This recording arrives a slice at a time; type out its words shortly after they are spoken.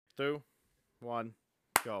2, 1,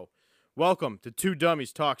 go. Welcome to Two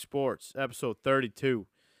Dummies Talk Sports, episode 32.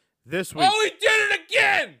 This week. Oh, he did it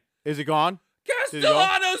again! Is it gone?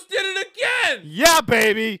 Castellanos did it again! Yeah,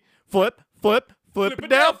 baby! Flip,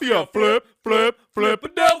 Philadelphia, flip,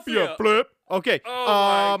 Philadelphia, flip. Okay.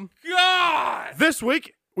 Oh, my God! This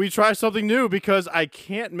week, we try something new because I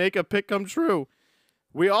can't make a pick come true.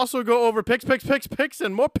 We also go over picks,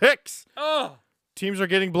 and more picks. Oh. Teams are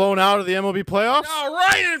getting blown out of the MLB playoffs. Oh,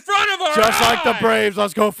 right in front of our Just like the eyes. Braves.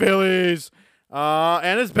 Let's go, Phillies.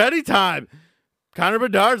 And it's betting time. Connor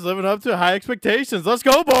Bedard's living up to high expectations. Let's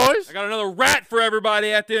go, boys. I got another rat for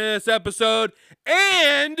everybody at the end of this episode.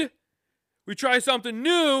 And we try something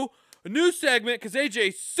new, a new segment, because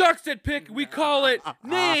AJ sucks at pick. We call it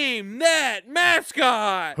Name That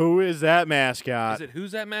Mascot. Who is that mascot? Is it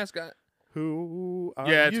Who's That Mascot? Who are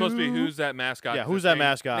Yeah, it's you? supposed to be Who's That Mascot. Yeah, Who's That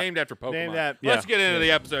Mascot? Named after Pokemon. Name that. Let's yeah. get into the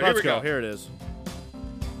episode. Let's Here we go. Here it is.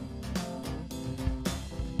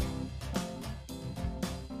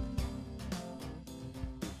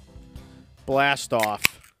 Blast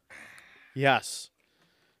off. Yes.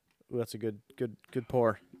 Ooh, that's a good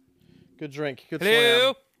pour. Good drink. Good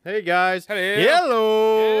Hello. slam. Hey guys.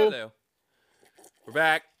 Hello. Hello. We're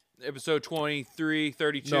back. Episode 23,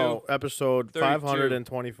 32. No, episode 32.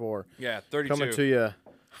 524. Yeah, 32. Coming to you.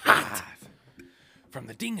 Hot. From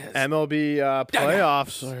the Dingerz. MLB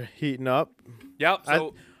playoffs are heating up. Yep.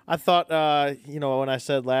 So I thought, when I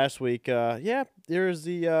said last week, there's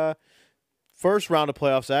the first round of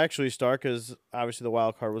playoffs actually start because obviously the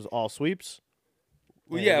wild card was all sweeps.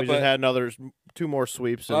 well, And yeah, we but just had two more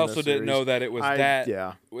sweeps. I also didn't know that it was that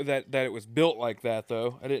it was built like that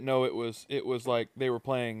though. I didn't know it was like they were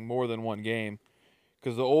playing more than one game.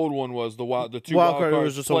 Because the old one was the two wild cards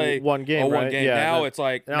was just play one game, one right? game. Yeah, now it's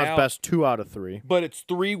like now it's best 2 out of 3. But it's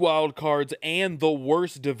 3 wild cards and the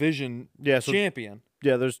worst division champion.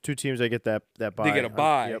 Yeah, there's 2 teams that get that bye. They get a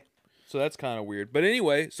bye. Yep. So that's kind of weird. But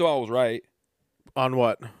anyway, so I was right On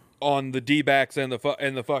what? on the D-backs and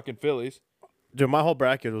the fucking Phillies. Dude, my whole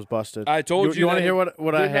bracket was busted. I told you. You want to hear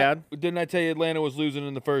what I had? Didn't I tell you Atlanta was losing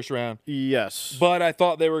in the first round? Yes. But I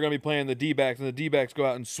thought they were going to be playing the D-backs, and the D-backs go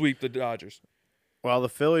out and sweep the Dodgers. Well, the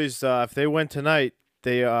Phillies, if they win tonight,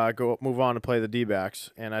 they move on to play the D-backs,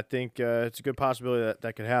 and I think it's a good possibility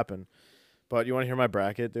that could happen. But you want to hear my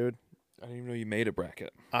bracket, dude? I didn't even know you made a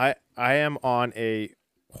bracket. I am on a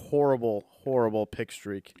horrible pick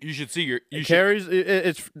streak. You should see your.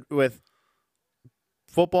 It's with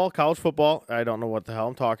football, college football. I don't know what the hell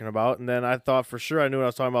I'm talking about. And then I thought for sure I knew what I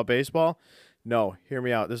was talking about baseball. No, hear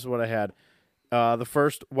me out. This is what I had. The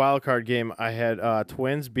first wild card game, I had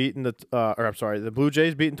Twins beating the Blue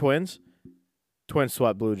Jays beating Twins. Twins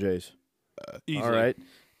swept Blue Jays. Easily. All right.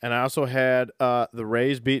 And I also had the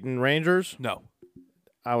Rays beating Rangers. No.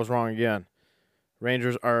 I was wrong again.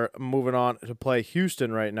 Rangers are moving on to play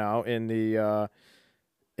Houston right now in the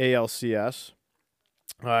ALCS.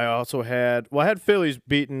 I also had Phillies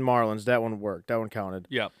beating Marlins. That one worked. That one counted.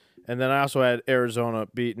 Yeah. And then I also had Arizona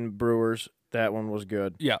beating Brewers. That one was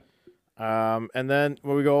good. Yeah. And then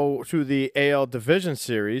when we go to the AL Division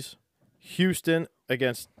Series, Houston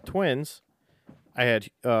against Twins, I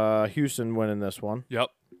had Houston winning this one. Yep.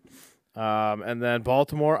 And then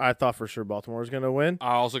Baltimore, I thought for sure Baltimore was going to win.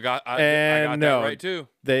 I also got I got that right too.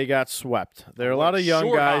 They got swept. There are a lot of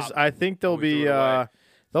young guys. Hop. I think they'll be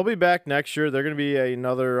back next year. They're going to be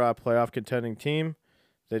another playoff contending team.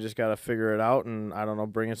 They just got to figure it out, and I don't know,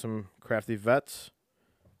 bring in some crafty vets.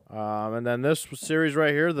 And then this series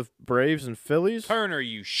right here, the Braves and Phillies. Turner,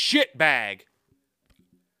 you shitbag.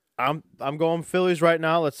 I'm going Phillies right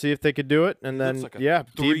now. Let's see if they could do it. And then like a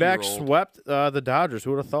D-backs 3-year-old. swept the Dodgers.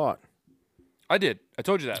 Who would have thought? I did. I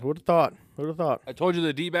told you that. Who would have thought? Who would have thought? I told you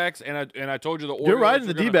the D-backs, and I told you the Orioles. You're riding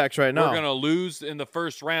the D-backs right now. We're gonna lose in the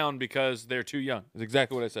first round because they're too young. That's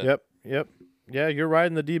exactly what I said. Yep. Yeah, you're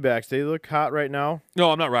riding the D-backs. They look hot right now.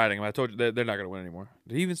 No, I'm not riding them. I told you they're not gonna win anymore.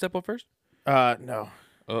 Did he even step up first? No.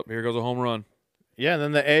 Oh, here goes a home run. Yeah, and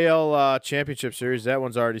then the AL Championship Series, that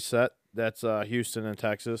one's already set. That's Houston and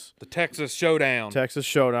Texas. The Texas Showdown. Texas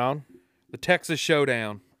Showdown. The Texas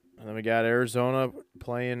Showdown. And then we got Arizona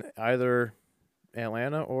playing either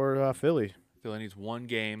Atlanta or Philly. Philly needs one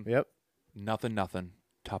game. Yep. Nothing.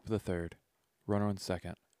 Top of the third. Runner on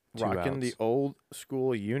second. 2 Rocking outs. the old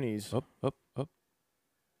school unis. Up.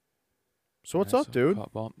 So what's up, dude?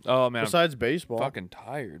 Oh, man. Besides baseball. I'm fucking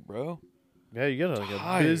tired, bro. Yeah, you got a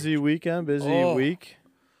Tired. busy weekend, week.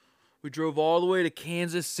 We drove all the way to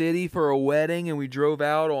Kansas City for a wedding, and we drove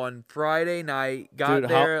out on Friday night. Got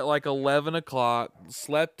there at like 11 o'clock,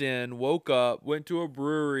 slept in, woke up, went to a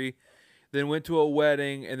brewery, then went to a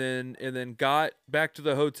wedding, and then got back to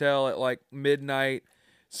the hotel at like midnight,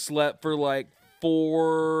 slept for like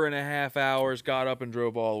 4.5 hours, got up and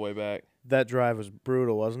drove all the way back. That drive was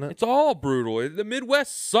brutal, wasn't it? It's all brutal. The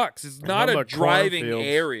Midwest sucks. It's not a driving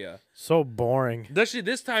area. So boring. Especially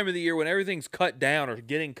this time of the year when everything's cut down or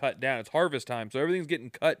getting cut down. It's harvest time, so everything's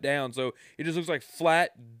getting cut down. So it just looks like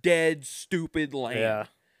flat, dead, stupid land. Yeah.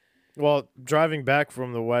 Well, driving back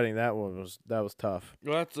from the wedding, that was tough.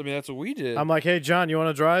 Well, that's what we did. I'm like, hey, John, you want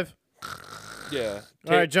to drive? Yeah.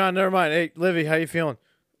 All right, John, never mind. Hey, Livy, how you feeling?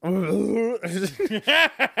 Yeah,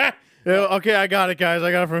 okay, I got it, guys.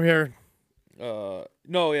 I got it from here.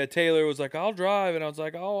 No, yeah, Taylor was like, I'll drive, and I was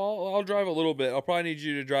like, oh, I'll drive a little bit. I'll probably need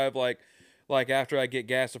you to drive like after I get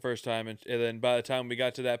gas the first time, and then by the time we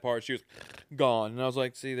got to that part, she was gone, and I was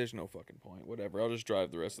like, see, there's no fucking point. Whatever, I'll just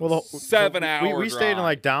drive the rest of the 7 hour We stayed in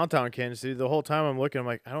like downtown Kansas City. The whole time I'm looking, I'm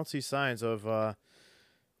like, I don't see signs of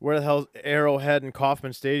where the hell's Arrowhead and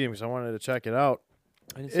Kauffman Stadium, because I wanted to check it out.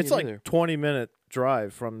 It's like 20-minute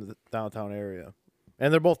drive from the downtown area,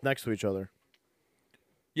 and they're both next to each other.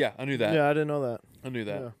 Yeah, I knew that. Yeah, I didn't know that. I knew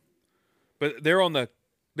that. Yeah. But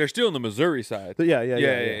they're still on the Missouri side.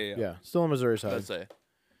 Yeah. Still on Missouri side. Let's say.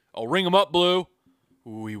 I'll ring him up, Blue.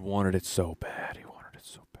 Ooh, he wanted it so bad.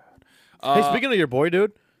 Hey, speaking of your boy,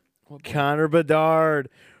 dude, Connor Bedard.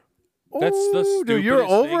 That's the stupidest dude, you're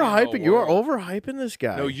overhyping. You are overhyping this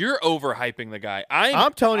guy. No, you're overhyping the guy.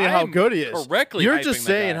 I'm telling you how good he is. Correctly, you're just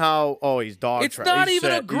saying how he's dog. It's not he's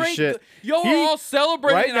even shit, a great. Y'all are all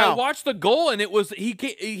celebrating. Right now, I watched the goal, and it was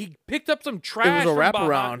he picked up some trash. It was a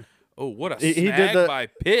wraparound. Oh, what a snag by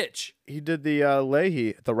pitch! He did the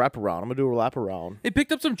Leahy, the wraparound. I'm gonna do a wraparound. He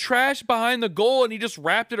picked up some trash behind the goal, and he just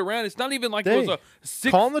wrapped it around. It's not even like it was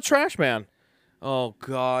a Call him the trash man. Oh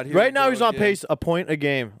God! Right now he's on pace, a point a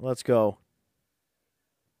game. Let's go.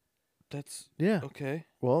 That's okay.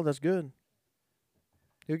 Well, that's good.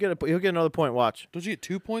 He'll get another point. Watch. Don't you get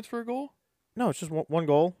 2 points for a goal? No, it's just one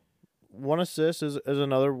goal. 1 assist is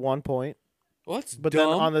another 1 point. Well, that's but dumb.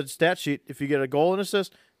 then on the stat sheet, if you get a goal and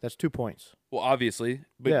assist, that's 2 points. Well, obviously,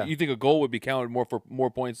 but you think a goal would be counted more for more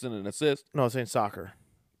points than an assist? No, it's in soccer.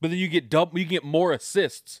 But then you can get more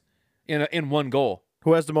assists in one goal.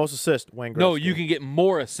 Who has the most assists? Wayne Gretzky. No, you can get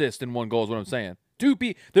more assists in one goal. Is what I'm saying. Two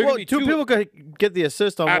people could get the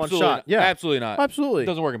assist on one shot. Yeah, absolutely not. Absolutely, it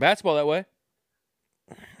doesn't work in basketball that way.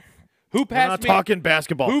 Who passed me? We're not talking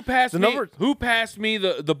basketball. Who passed me? Who passed me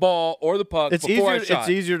the ball or the puck before I shot? It's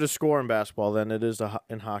easier to score in basketball than it is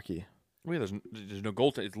in hockey. Well, yeah, there's no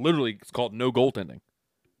goaltending. It's called no goaltending.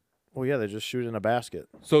 Well, yeah, they just shoot in a basket.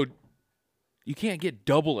 So you can't get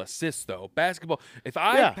double assists though. Basketball. If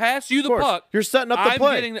I pass you the puck, you're setting up the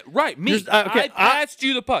play. Right, me. I passed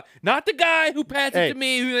you the puck, not the guy who passed it to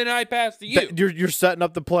me, who then I passed to you. You're setting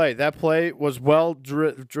up the play. That play was well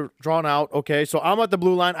drawn out. Okay, so I'm at the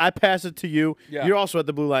blue line. I pass it to you. Yeah. You're also at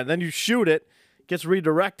the blue line. Then you shoot it. Gets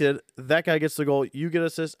redirected. That guy gets the goal. You get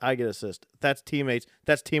assist. I get assist. That's teammates.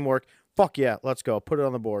 That's teamwork. Fuck yeah, let's go. Put it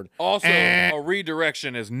on the board. Also, a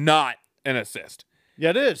redirection is not an assist. Yeah,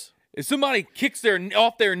 it is. If somebody kicks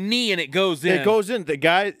off their knee and it goes in. It goes in. The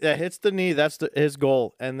guy that hits the knee, that's his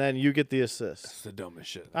goal, and then you get the assist. That's the dumbest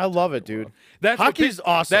shit. I love it, dude. Hockey's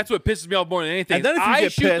awesome. That's what pisses me off more than anything. And then if you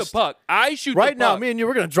get shoot pissed, the puck. I shoot right the puck. now, me and you,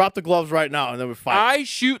 we're going to drop the gloves right now, and then we fight. I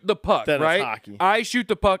shoot the puck, then right? It's hockey. I shoot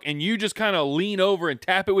the puck, and you just kind of lean over and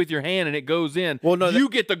tap it with your hand, and it goes in. Well, no, you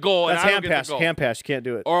get the goal, and I don't get the goal. Hand pass. You can't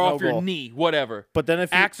do it. Or off your knee, whatever. But then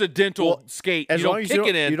if you... Accidental skate. As you long don't as kick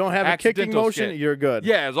it in. You don't have a kicking motion, you're good.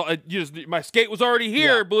 Yeah, my skate was already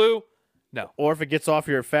here, Blue. No. Or if it gets off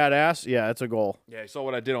your fat ass, yeah, it's a goal. Yeah, you saw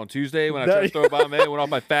what I did on Tuesday when I tried to throw it by me. It went off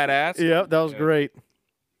my fat ass. Yeah, that was great.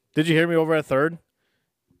 Did you hear me over at third?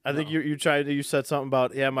 I think you said something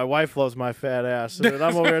about, my wife loves my fat ass. And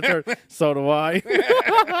I'm over at third. So do I.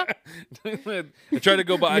 I tried to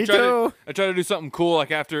go by. I tried to do something cool like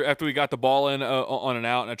after we got the ball in on and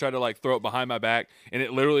out, and I tried to like throw it behind my back, and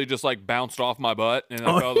it literally just like bounced off my butt and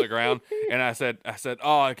I fell to the ground. And I said,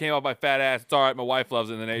 oh, it came off my fat ass. It's all right. My wife loves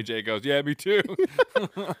it. And then AJ goes, yeah, me too.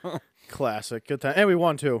 Classic. Good time. And we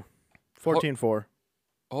won too. 14-4.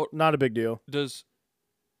 Not a big deal.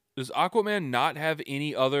 Does Aquaman not have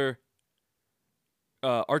any other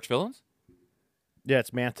arch villains? Yeah,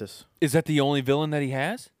 it's Mantis. Is that the only villain that he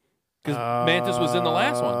has? Because Mantis was in the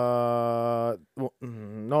last one.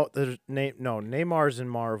 No, Neymar's in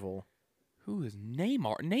Marvel. Who is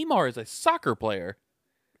Neymar? Neymar is a soccer player.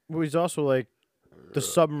 Well, he's also like the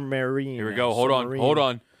submarine. Here we go. Hold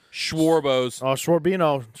on. Schwarbos. Oh,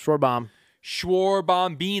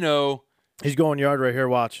 Schwarbombino. He's going yard right here.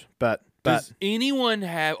 Watch. Bet. Does anyone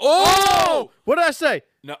have... Oh! What did I say?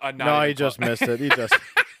 No, he just missed it. He just...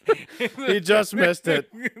 He just missed it.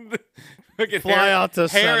 Fucking Fly out to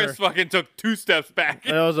Harris center. fucking took 2 steps back.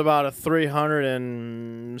 That was about a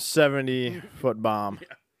 370-foot bomb. Yeah.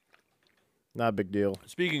 Not a big deal.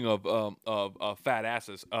 Speaking of fat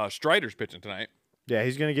asses, Strider's pitching tonight. Yeah,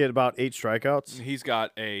 he's gonna get about 8 strikeouts. He's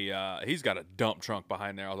got a dump trunk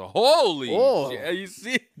behind there. I was like, holy! Oh. Yeah, you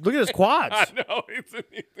see? Look at his quads. I know.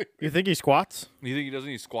 You think he squats? You think he doesn't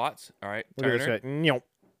need squats? All right, Look at this Turner. guy. Nyeh.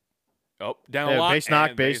 Oh, down Yeah, a lot. base knock,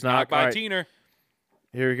 and base knock. by All right. Teener.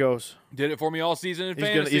 Here he goes. Did it for me all season in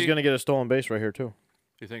fantasy. He's gonna get a stolen base right here too.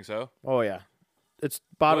 You think so? Oh yeah, it's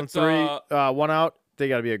bottom What's, 3, 1 out. They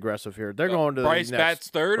got to be aggressive here. They're going to Bryce the next bats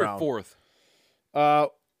third round. or 4th?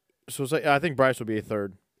 So it's like, I think Bryce will be a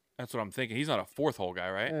 3rd. That's what I'm thinking. He's not a 4th hole guy,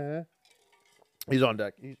 right? He's on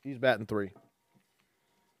deck. He's batting 3.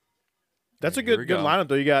 That's a Here we good go. lineup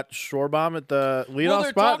though. You got Schwarbaum at the leadoff they're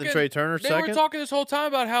spot, talking- then Trey Turner They second. were talking this whole time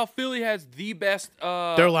about how Philly has the best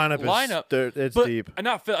Their lineup is it's but, deep.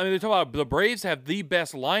 Not Philly. I mean, they're talking about the Braves have the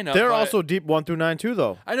best lineup. They're but- also deep 1 through 9 too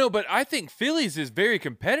though. I know, but I think Phillies is very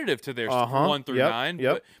competitive to their 1 through Yep, 9.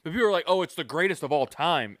 yep. But people are like, oh, it's the greatest of all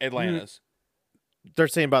time, Atlanta's. They're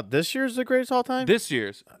saying about this year's the greatest all time. This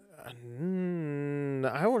year's.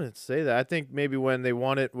 I wouldn't say that. I think maybe when they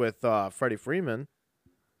won it with Freddie Freeman.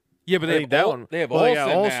 Yeah, but I they think have, that one- they have well, yeah,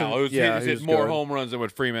 Olsen Olsen- now. Who's yeah, he's he hit was more good. home runs than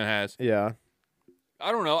what Freeman has. Yeah.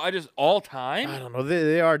 I don't know. I just all I time. don't know.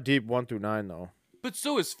 They are deep 1 through 9 though. But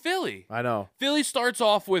so is Philly. I know. Philly starts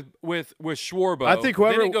off with Schwarbo. I think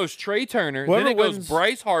whoever- then it goes Trey Turner. whoever Then it goes wins-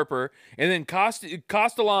 Bryce Harper, and then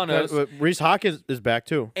Castellanos Reese Hawkins is back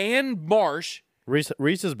too. and Marsh.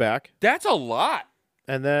 Reese is back. That's a lot.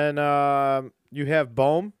 And then you have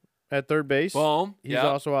Bohm at third base. Boom. He's Yeah.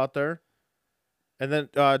 also out there. And then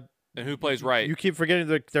And who plays right? you keep forgetting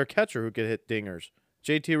their catcher who could hit dingers.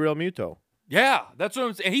 JT Real Muto. Yeah, that's what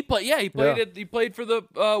I'm saying. He played. Yeah, he played. Yeah. He played for the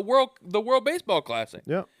World Baseball Classic.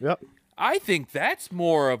 Yep. Yep. I think that's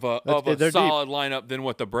more of a They're deep. solid lineup than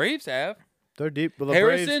what the Braves have. They're deep. Well, the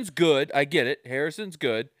Harrison's good. I get it. Harrison's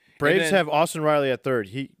good. Braves And then- have Austin Riley at third.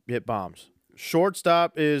 He hit bombs.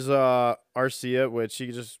 Shortstop is Arcia, which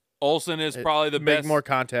he just Olsen is probably the make best. more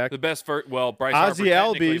contact. The best first. Well, Bryce Ozzie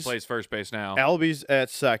Harper technically Albies- plays first base now. Albies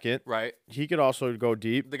at second. Right. He could also go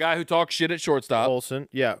deep. The guy who talks shit at shortstop. Olsen.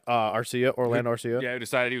 Yeah. Arcia, Orlando Arcia. Yeah, who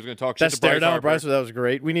decided he was going to talk That shit to stare Bryce down Harper. Bryce, that was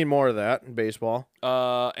great. We need more of that in baseball.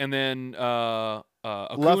 And then Acuna.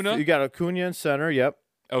 Left, you got Acuna in center. Yep.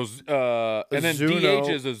 And then Zuno. DH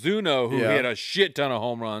is Azuno, who Yeah. hit a shit ton of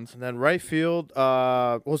home runs. And then right field.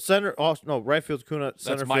 Center. Oh, no, right field's Acuna.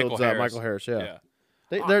 Center Michael field's Harris. Michael Harris. Yeah.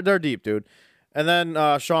 Yeah. They're deep, dude. And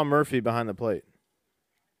then Sean Murphy behind the plate.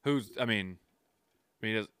 Who's? I mean,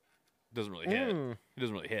 he doesn't really hit. He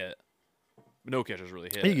doesn't really hit. No catchers really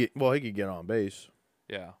hit. He could get on base.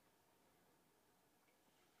 Yeah.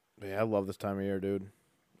 Yeah, I love this time of year, dude.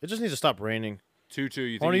 It just needs to stop raining. 2-2. You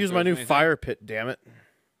think I want to he use my throws new anything? fire pit. Damn it.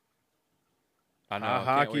 I know. hockey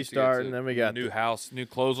can't wait to get starting, to then we got new the house, new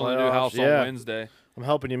clothes on the new playoffs, house yeah. on Wednesday. I'm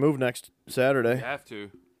helping you move next Saturday. You have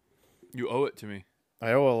to. You owe it to me.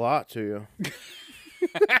 I owe a lot to you.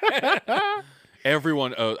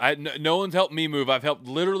 Everyone owes. No one's helped me move. I've helped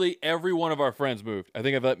literally every one of our friends move. I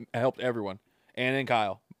think I helped everyone. Ann and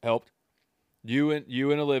Kyle helped. You and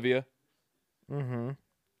Olivia. Mm-hmm.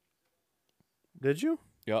 Did you?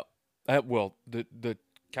 Yep. Well, the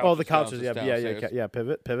couch. Oh, the couches. Yeah.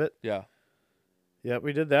 Pivot. Yeah. Yeah,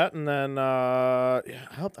 we did that, and then I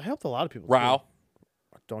helped a lot of people. too. Rao.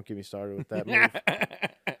 Don't get me started with that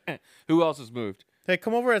move. Who else has moved? Hey,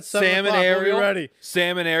 come over at 7 Sam and o'clock. We'll Ariel. be ready.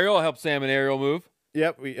 Sam and Ariel. I helped Sam and Ariel move.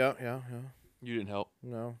 Yep. Yeah. You didn't help.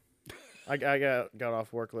 No. I got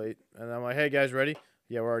off work late, and I'm like, hey, guys, ready?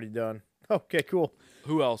 Yeah, we're already done. Okay, cool.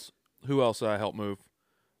 Who else? Who else I helped move?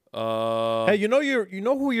 Hey, you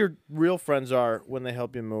know who your real friends are when they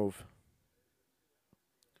help you move.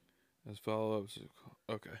 As follow-ups.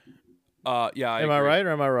 Okay. Yeah. Am I right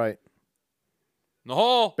or am I right? In the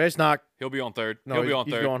hole. Base knock. He'll be on third. No, He'll be on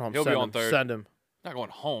he's third. going home. He'll Send be on him. third. Send him. Not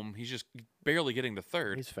going home. He's just barely getting to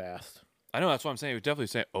third. He's fast. I know. That's what I'm saying. He was definitely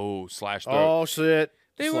saying, /third. Oh shit!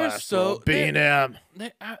 They were Slash so throw. B&M.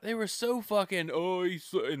 They were so fucking.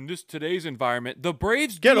 In today's environment, the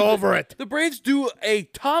Braves Get do over it. The Braves do a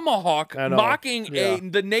tomahawk I know. mocking Yeah.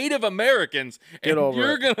 the Native Americans, Get and over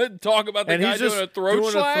you're it. gonna talk about the And guy he's just doing a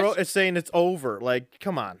throat slash. It's saying it's over. Like,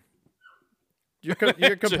 come on. You're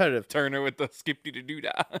competitive. Turner with the skippy to do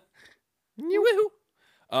that.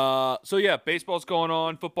 So yeah, baseball's going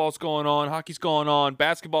on, football's going on, hockey's going on,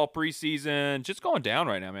 basketball preseason, just going down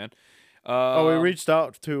right now, man. We reached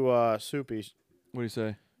out to Soupy. What do you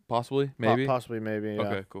say? Possibly, maybe, Possibly, maybe. Yeah.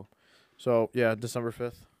 Okay, cool. So yeah, December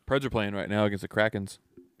 5th. Preds are playing right now against the Krakens.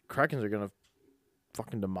 Krakens are gonna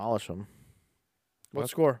fucking demolish them. What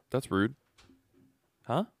That's- score? That's rude.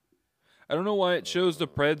 Huh? I don't know why it shows the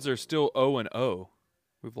Preds are still 0-0.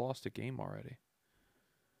 We've lost a game already.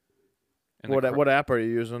 And What app are you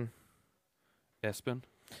using? Espen?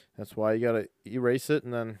 That's why you gotta erase it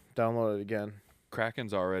and then download it again.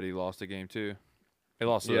 Kraken's already lost a game too. They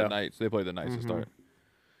lost to Yeah. the Knights. They played the Knights to start.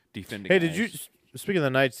 Defending. Hey, did you? Knights. Speaking of the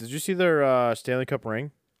Knights, did you see their Stanley Cup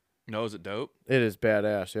ring? No, is it dope? It is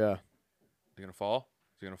badass. Yeah. Is it gonna fall?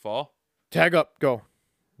 Is it gonna fall? Tag up, go.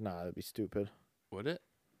 Nah, that'd be stupid. Would it?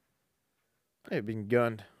 They've been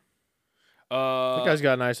gunned. That guy's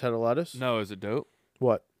got a nice head of lettuce. No, is it dope?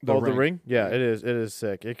 What? The The ring. ring? Yeah, it is. It is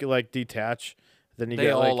sick. It could like detach. Then you They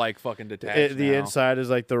get all like fucking detached. the now. inside is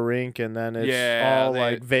like the rink, and then it's Yeah, all they-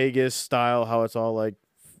 like Vegas style. How it's all like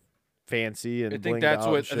fancy and I think blinged that's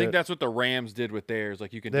out what and I think shit. that's what the Rams did with theirs.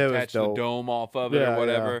 Like you can That was detach the dope. dome off of it Yeah, or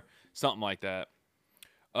whatever, something like that.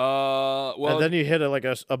 Well, and then you hit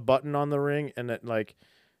a button on the ring, and it like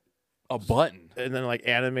a button. and then like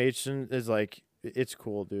animation is like it's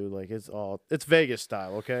cool, dude. Like it's Vegas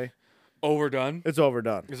style. Okay, Overdone. it's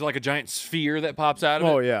overdone. Is it like a giant sphere that pops out of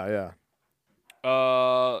Oh it? yeah, yeah.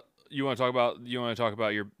 You want to talk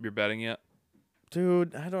about your betting yet?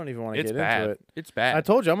 Dude, I don't even want to It's get bad. into it. It's bad. I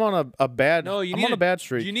told you I'm on a bad. No, you I'm need on a to- bad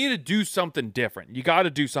streak. You need to do something different. You got to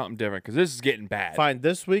do something different because this is getting bad. Fine.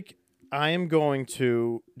 This week I am going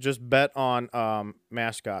to just bet on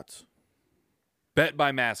mascots. Bet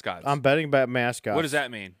by mascots. I'm betting by mascots. What does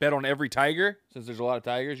that mean? Bet on every tiger since there's a lot of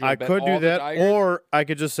tigers. You I wanna bet could all do the that, tigers? or I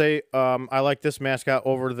could just say I like this mascot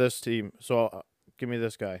over this team. So give me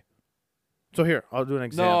this guy. So here, I'll do an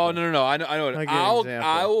example. No. I know. I'll It. give you an I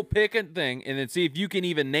example. will pick a thing and then see if you can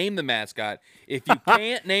even name the mascot. If you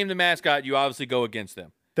can't name the mascot, you obviously go against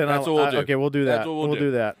them. Then That's what we'll do. Okay, we'll do that. That's what we'll do.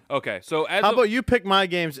 do that. Okay. So as How of, about you pick my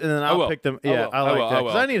games and then I'll will. pick them? I Yeah, will. I like will. that I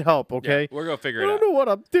because will. I need help. yeah, Okay, we're gonna figure I it don't out. know what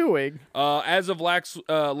I'm doing. As of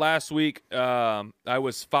last week, I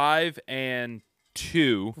was 5-2.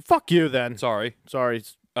 Fuck you then. Sorry. Sorry.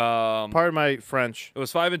 It Pardon my French.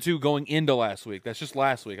 was 5-2 going into last week. That's just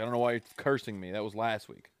last week. I don't know why you're cursing me. That was last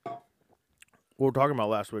week. We were talking about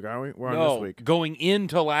last week, aren't we? We're on No, this week. going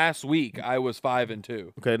into last week, I was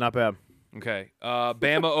 5-2. Okay, not bad. Okay.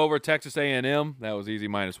 Bama over Texas A&M. That was easy,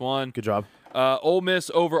 -1. Good job. Ole Miss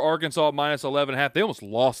over Arkansas, -11.5. They almost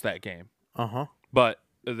lost that game, but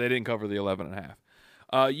they didn't cover the 11.5.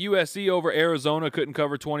 USC over Arizona, couldn't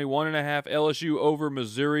cover 21.5. LSU over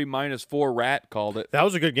Missouri, -4. Rat called it. That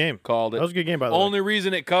was a good game. Called it. That was a good game, by the way. Only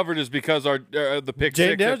reason it covered is because our the pick Jay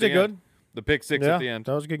six Daniels at the did end. good. The pick six Yeah, at the end.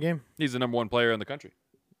 that was a good game. He's the #1 player in the country.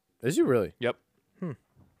 Is he really? Yep.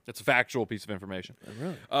 It's a factual piece of information.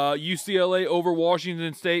 Really? UCLA over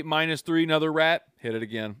Washington State, -3. Another rat. Hit it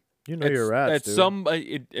again. You know your rats,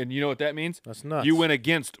 dude. And you know what that means? That's nuts. You went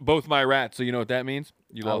against both my rats, so you know what that means?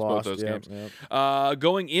 You I lost both those yep, games. yep.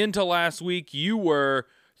 Going into last week, you were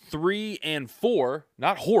 3-4.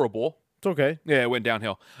 Not horrible. It's okay. Yeah, it went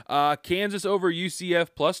downhill. Kansas over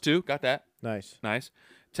UCF +2. Got that. Nice. Nice.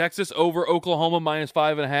 Texas over Oklahoma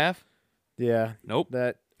 -5.5. Yeah. Nope.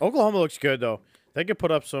 That Oklahoma looks good though. They could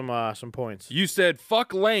put up some points. You said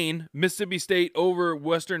fuck Lane. Mississippi State over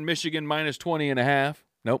Western Michigan -20.5.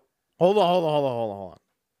 Nope. Hold on.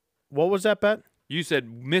 What was that bet? You said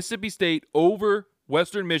Mississippi State over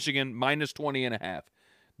Western Michigan -20.5.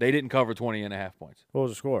 They didn't cover 20.5 points. What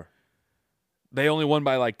was the score? They only won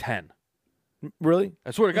by like 10. Really?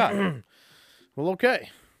 I swear to God. Well, okay.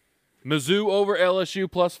 Mizzou over LSU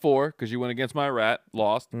 +4 because you went against my rat.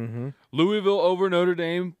 Lost. Mm-hmm. Louisville over Notre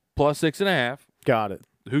Dame +6.5. Got it.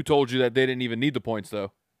 Who told you that they didn't even need the points,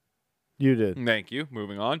 though? You did. Thank you.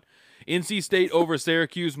 Moving on. NC State over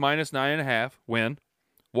Syracuse -9.5. Win.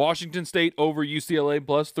 Washington State over UCLA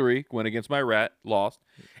 +3. Win against my rat. Lost.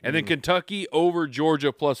 And then Kentucky over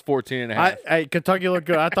Georgia +14.5. Kentucky looked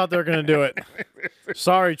good. I thought they were going to do it.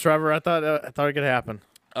 Sorry, Trevor. I thought it could happen.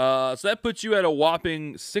 So that puts you at a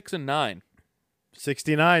whopping 6-9.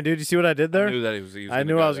 69, dude. You see what I did there? I knew that he was I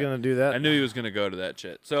knew I was going to do that. I knew he was going to go to that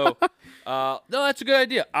shit. So, no, that's a good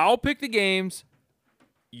idea. I'll pick the games.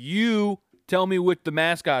 You tell me what the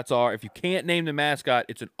mascots are. If you can't name the mascot,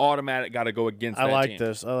 it's an automatic got to go against that I like team.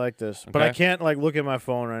 this. I like this. But I Okay. can't like look at my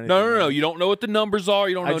phone or anything. No. You don't know what the numbers are.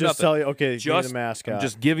 You don't know I just nothing. tell you, okay, give me Just the mascot. I'm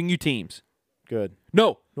just giving you teams. Good.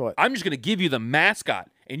 No, What? I'm just going to give you the mascot,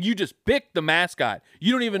 and you just pick the mascot.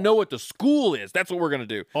 You don't even know what the school is. That's what we're going to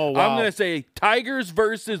do. Oh, wow. I'm going to say Tigers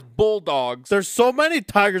versus Bulldogs. There's so many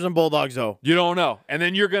Tigers and Bulldogs, though. You don't know. And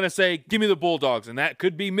then you're going to say, give me the Bulldogs. And that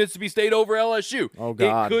could be Mississippi State over LSU. Oh,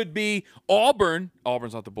 God. It could be Auburn.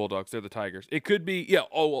 Auburn's not the Bulldogs. They're the Tigers. It could be,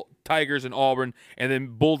 Tigers and Auburn. And then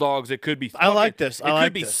Bulldogs. It could be. I like this. It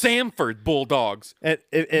could be Samford Bulldogs.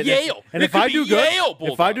 Yale. And if I do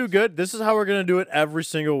good, this is how we're going to do it every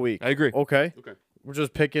single week. I agree. Okay? We're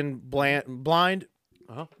just picking blind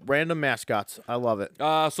random mascots. I love it.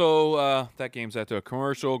 So that game's after a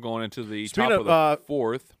commercial going into the Speaking top of the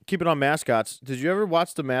fourth. Keep it on mascots. Did you ever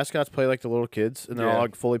watch the mascots play like the little kids and they're all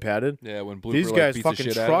like fully padded? Yeah, when Blooper, these guys beats fucking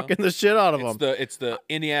the shit trucking the shit out of them. It's the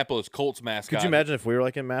Indianapolis Colts mascot. Could you imagine if we were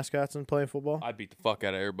like in mascots and playing football? I'd beat the fuck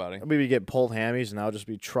out of everybody. I'd maybe get pulled hammies and I'll just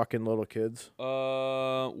be trucking little kids.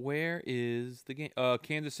 Where is the game?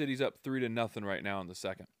 Kansas City's up 3-0 right now in the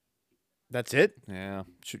second. That's it? Yeah.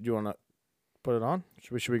 You want to put it on?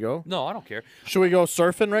 Should we go? No, I don't care. Should we go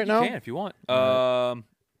surfing right now? You can if you want.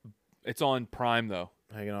 It's on Prime though.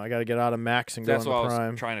 I got to get out of Max and That's go into what Prime. I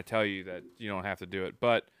was trying to tell you, that you don't have to do it.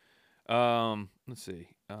 But let's see.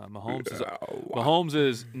 Mahomes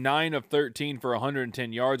is 9 of 13 for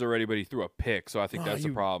 110 yards already, but he threw a pick, so I think that's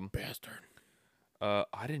the problem. Bastard.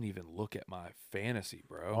 I didn't even look at my fantasy,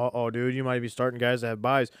 bro. Oh, dude, you might be starting guys that have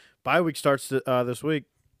buys. Bye week starts this week.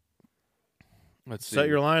 Let's see. Set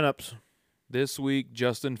your lineups. This week,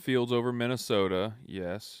 Justin Fields over Minnesota,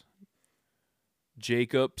 yes.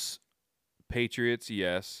 Jacobs, Patriots,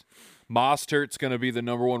 yes. Mostert's going to be the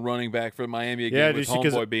number 1 running back for Miami again with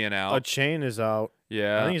Homeboy being out. A chain is out.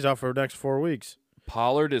 Yeah. I think he's out for the next 4 weeks.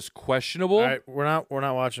 Pollard is questionable. All right, we're not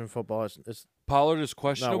watching football. It's Pollard is not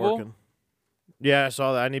questionable. working. Yeah, I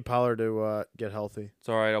saw that. I need Pollard to get healthy. It's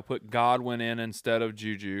all right. I'll put Godwin in instead of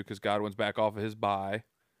Juju because Godwin's back off of his bye.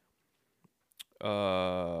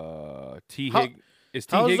 Is T. Higgins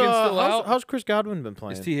still out? How's Chris Godwin been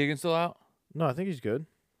playing? Is T. Higgins still out? No, I think he's good.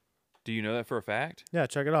 Do you know that for a fact? Yeah,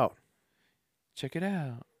 check it out. Check it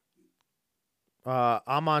out.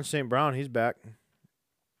 Amon St. Brown, he's back.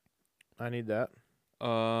 I need that.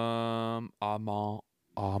 Amon Ra.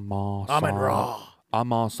 Amon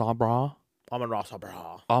Sabra. Amon Ra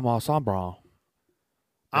Sabra. Amon Sabra.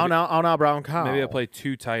 Now Brown cow. Maybe I play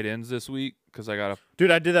 2 tight ends this week because I got a. Dude,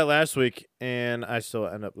 I did that last week and I still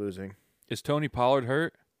end up losing. Is Tony Pollard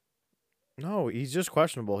hurt? No, he's just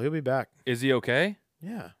questionable. He'll be back. Is he okay?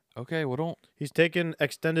 Yeah. Okay, well don't. He's taking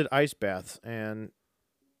extended ice baths and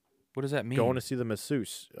What does that mean? going to see the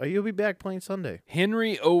masseuse. He'll be back playing Sunday.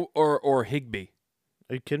 Henry or Higbee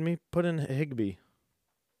Are you kidding me? Put in Higbee.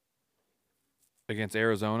 against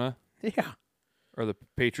Arizona Yeah. or the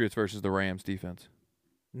Patriots versus the Rams defense?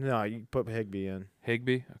 No, you put Higbee in.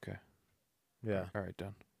 Higbee? Okay. Yeah. All right,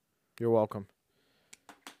 done. You're welcome.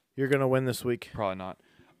 You're going to win this week. Probably not.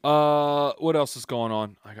 What else is going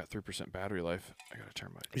on? I got 3% battery life. I got to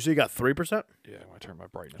turn my. You say you got 3%? Yeah, I want to turn my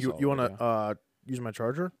brightness. You want to use my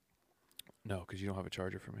charger? No, because you don't have a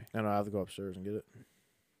charger for me. And I have to go upstairs and get it.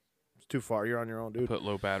 It's too far. You're on your own, dude. Put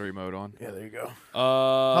low battery mode on. Yeah, there you go.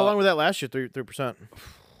 How long would that last you? 3%.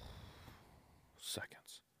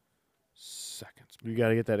 Seconds. You got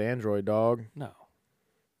to get that Android, dog. No.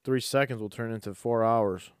 3 seconds will turn into 4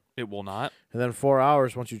 hours. It will not. And then 4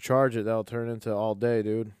 hours, once you charge it, that'll turn into all day,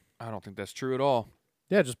 dude. I don't think that's true at all.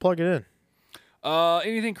 Yeah, just plug it in.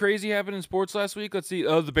 Anything crazy happened in sports last week? Let's see.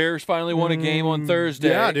 The Bears finally won a game on Thursday.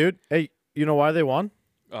 Yeah, dude. Hey, you know why they won?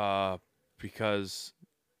 Because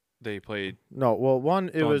they played. No, well,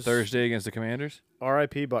 it was Thursday against the Commanders.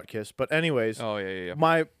 R.I.P. butt kiss. But anyways. Oh yeah.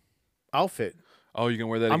 My outfit. Oh, you gonna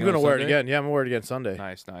wear that? I'm gonna wear it again. Yeah, I'm gonna wear it again Sunday.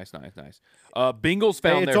 Nice. Bengals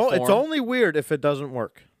found their form. It's only weird if it doesn't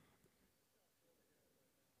work.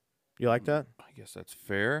 You like that? I guess that's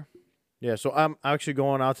fair. Yeah, so I'm actually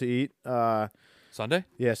going out to eat. Sunday?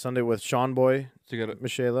 Yeah, Sunday with Sean Boy, So you gotta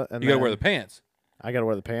Michela, and you gotta wear the pants. I gotta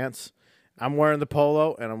wear the pants. I'm wearing the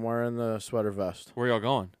polo and I'm wearing the sweater vest. Where y'all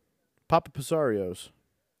going? Papa Pisario's.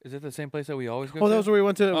 Is it the same place that we always go? Oh, that was where we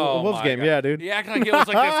went to the Wolves game. God. Yeah, dude. You act like it was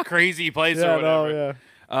like this crazy place Yeah, or whatever. no, yeah.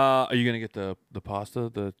 Are you gonna get the pasta,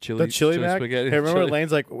 the chili mac? spaghetti? Hey, remember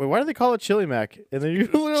Lane's like, wait, why do they call it chili mac? And then you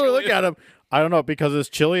literally look at him. I don't know, because it's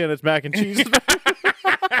chili and it's mac and cheese.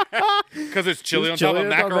 Because it's chili on top of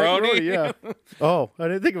macaroni. Yeah. Oh, I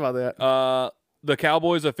didn't think about that. The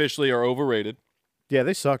Cowboys officially are overrated. Yeah,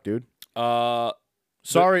 they suck, dude. Sorry,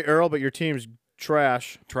 Earl, but your team's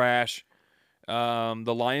trash. Trash.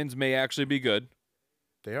 The Lions may actually be good.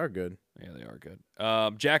 They are good. Yeah, they are good.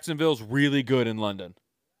 Jacksonville's really good in London.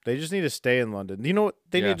 They just need to stay in London. You know what?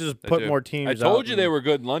 They need to just they put do. more teams I out told you and they were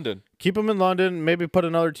good in London. keep them in London, maybe put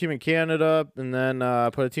another team in Canada, and then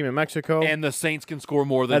put a team in Mexico. And the Saints can score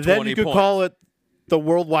more than And 20 then you could points. call it the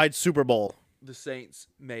Worldwide Super Bowl. The Saints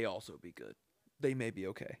may also be good. They may be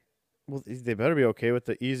okay. Well, they better be okay with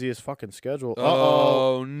the easiest fucking schedule.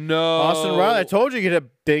 Oh, no. Austin Riley, I told you could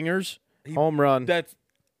hit Dingerz. Home run.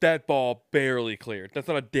 That ball barely cleared. That's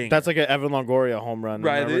not a ding. That's like an Evan Longoria home run.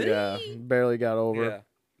 Right. Remember? Yeah, barely got over. Yeah.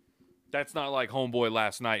 That's not like homeboy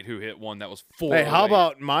last night who hit one that was 4. Hey, how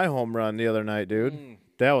about my home run the other night, dude?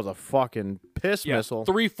 That was a fucking piss missile.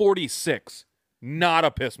 346. Not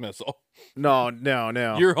a piss missile. No.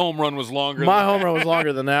 Your home run was longer My than home run was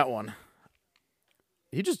longer than that one.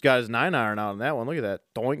 He just got his 9-iron out on that one. Look at that.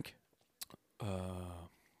 Doink.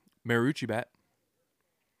 Marucci bat.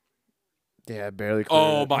 Yeah, barely cleared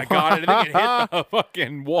Oh, it. my God. I think it hit the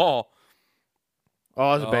fucking wall.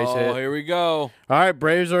 Oh, it's a base hit. Here we go. All right,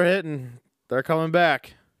 Braves are hitting. They're coming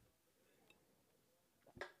back.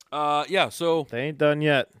 So They ain't done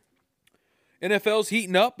yet. NFL's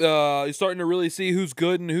heating up. You're starting to really see who's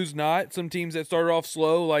good and who's not. Some teams that started off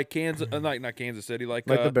slow, like Kansas, not Kansas City, like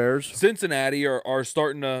the Bears. Cincinnati, are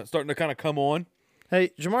starting to kind of come on.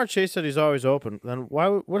 Hey, Jamar Chase said he's always open. Then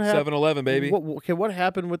what happened? 7-11, baby. What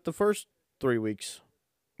happened with the first 3 weeks?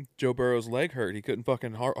 Joe Burrow's leg hurt. He couldn't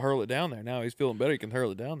fucking hurl it down there. Now he's feeling better. He can hurl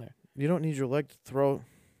it down there. You don't need your leg to throw.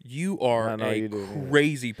 You are a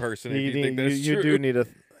crazy person if you think that's true. You do need a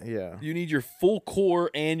yeah. You need your full core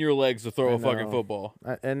and your legs to throw a fucking football.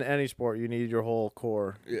 In any sport, you need your whole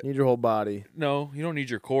core. You need your whole body. No, you don't need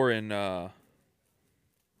your core in. In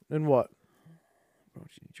what? What do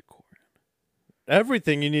you need your core in?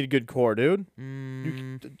 Everything you need good core, dude.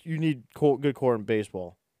 You need good core in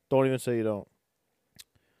baseball. Don't even say you don't.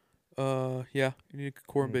 Yeah, you need a good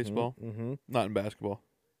core in baseball. Mm-hmm. Not in basketball.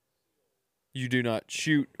 You do not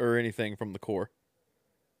shoot or anything from the core.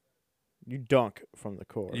 You dunk from the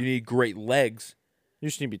core. You need great legs. You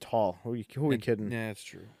just need to be tall. Who are you kidding? Yeah, that's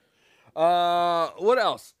true. What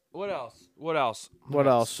else? What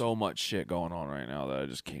else? So much shit going on right now that I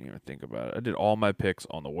just can't even think about it. I did all my picks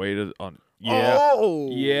on the way to yeah. Oh!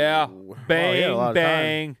 Yeah. Bang, wow,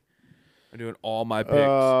 bang. I'm doing all my picks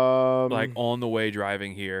like on the way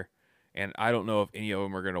driving here. And I don't know if any of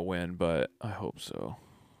them are going to win, but I hope so.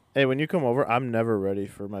 Hey, when you come over, I'm never ready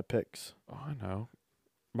for my picks. Oh, I know.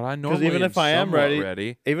 But I know because even if I am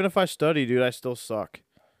ready, even if I study, dude, I still suck.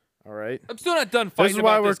 All right. I'm still not done fighting. This is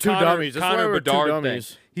why about we're this two dummies. This is why Connor we're two Bedard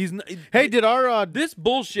dummies. Thing. Hey, did our this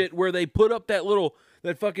bullshit where they put up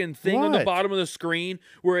that fucking thing on the What? bottom of the screen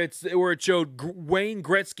where it showed Wayne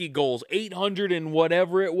Gretzky goals, 800 and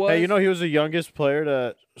whatever it was. Hey, you know he was the youngest player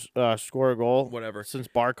to score a goal, Whatever. since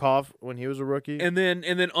Barkov when he was a rookie. And then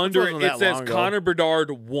under it, wasn't it that says long ago. Connor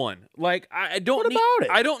Bedard won. Like I don't What need about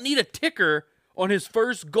it? I don't need a ticker on his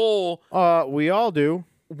first goal. We all do.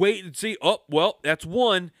 Wait and see. Oh, well, that's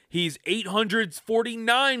one. He's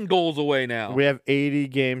 849 goals away now. We have 80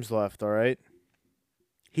 games left. All right.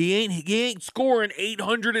 He ain't scoring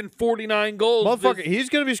 849 goals. Motherfucker, he's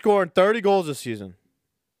gonna be scoring 30 goals this season.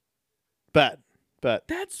 Bet.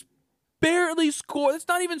 That's barely score. That's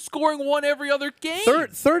not even scoring one every other game.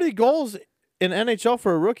 30 goals in NHL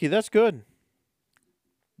for a rookie. That's good.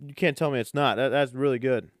 You can't tell me it's not. That's really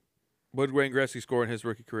good. What did Wayne Gretzky score in his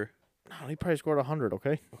rookie career? No, he probably scored 100.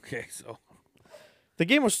 Okay. Okay, so The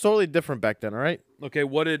game was totally different back then. All right. okay,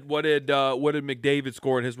 what did McDavid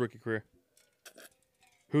score in his rookie career?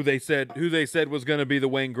 Who they said was going to be the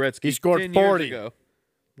Wayne Gretzky? He scored 10 40. years ago.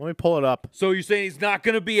 Let me pull it up. So you're saying he's not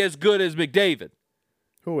going to be as good as McDavid?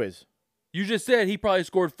 Who is? You just said he probably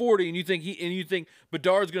scored 40, and you think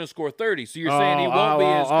Bedard's going to score 30. So you're saying he won't be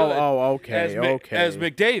as good as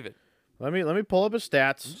McDavid. Let me pull up his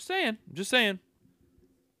stats. I'm just saying.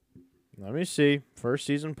 Let me see. First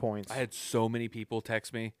season points. I had so many people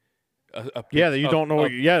text me.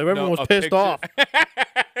 Everyone was pissed off.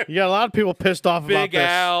 You got a lot of people pissed off about Big this.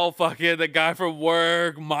 Al, fucking the guy from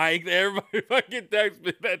work, Mike, everybody fucking text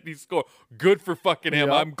me that he scored. Good for fucking him.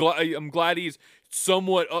 Yep. I'm glad he's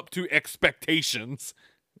somewhat up to expectations.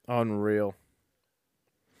 Unreal.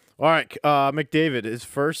 All right, McDavid, his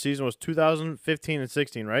first season was 2015 and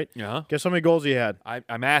 16, right? Yeah. Guess how many goals he had?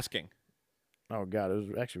 I'm asking. Oh, God, it was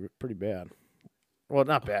actually pretty bad. Well,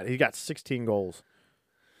 not bad. He got 16 goals.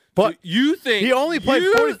 But so you think he only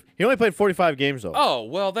played 45 games, though. Oh,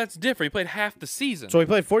 well, that's different. He played half the season. So he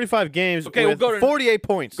played 45 games with go to 48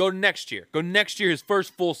 points. Go next year. Go next year, his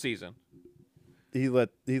first full season. He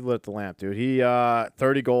lit the lamp, dude. He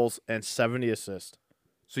 30 goals and 70 assists.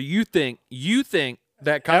 So you think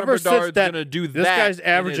that Connor Bedard's going to do that? This guy's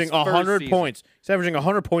averaging 100 season. points. He's averaging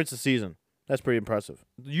 100 points a season. That's pretty impressive.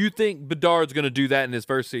 You think Bedard's going to do that in his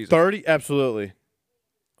first season? 30? Absolutely.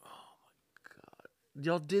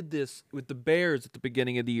 Y'all did this with the Bears at the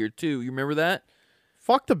beginning of the year, too. You remember that?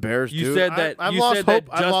 Fuck the Bears, You dude. said that I've you lost said hope.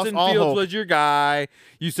 that I've lost Justin all Fields hope. was your guy.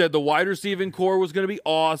 You said the wide receiving core was going to be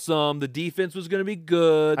awesome. The defense was going to be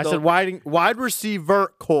good. I said wide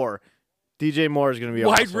receiver core. DJ Moore is going to be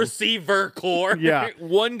wide awesome. receiver core. Yeah.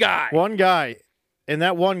 One guy. One guy. And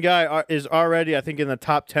that one guy is already, I think, in the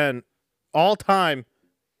top 10 all-time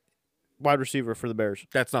wide receiver for the Bears.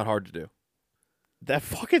 That's not hard to do. That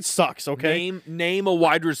fucking sucks, okay? Name a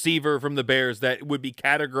wide receiver from the Bears that would be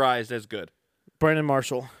categorized as good. Brandon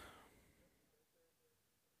Marshall.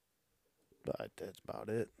 But that's about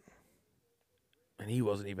it. And he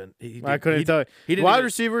wasn't even. I couldn't tell you. He didn't Wide even,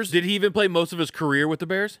 receivers. Did he even play most of his career with the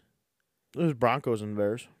Bears? It was Broncos and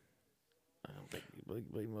Bears. I don't think he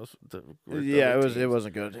played most. Yeah, it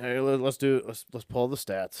wasn't good. Hey, let's pull the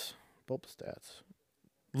stats. Pull up the stats.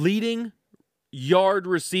 Leading yard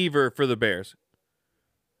receiver for the Bears.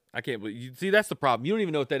 I can't believe you. See, that's the problem. You don't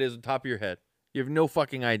even know what that is on top of your head. You have no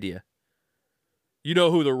fucking idea. You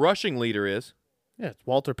know who the rushing leader is. Yeah, it's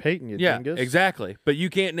Walter Payton, you Yeah, dingus. exactly. But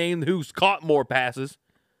you can't name who's caught more passes.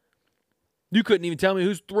 You couldn't even tell me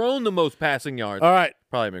who's thrown the most passing yards. All right,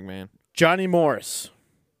 Probably McMahon. Johnny Morris.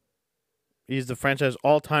 He's the franchise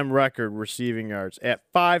all-time record receiving yards at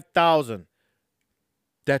 5,000.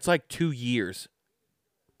 That's like 2 years.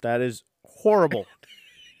 That is horrible.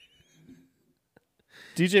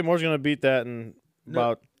 DJ Moore's going to beat that in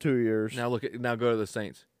about 2 years. Now go to the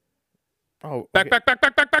Saints. Oh, Back.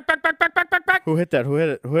 Who hit that? Who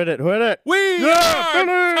hit it? We Yeah, are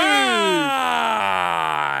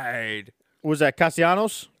tied. Was that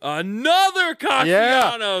Castellanos? Another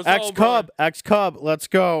Castellanos. Yeah. Oh, Ex-Cub. Let's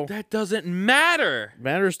go. that doesn't matter.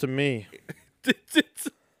 Matters to me.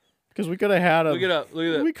 Because we could have had him. Look it up. Look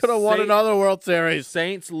at that. We could have won another World Series.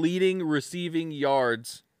 Saints leading receiving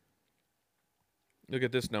yards. Look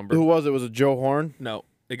at this number. Who was it? Was it Joe Horn? No,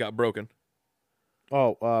 it got broken.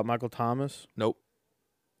 Oh, Michael Thomas. Nope.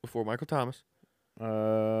 Before Michael Thomas.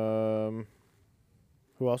 Who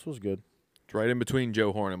else was good? It's right in between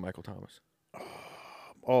Joe Horn and Michael Thomas.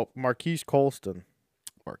 Oh, Marquise Colston.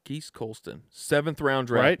 Marquise Colston. 7th round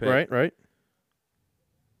draft pick. Right.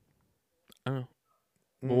 I don't know.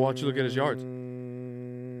 Well, why don't you look at his yards?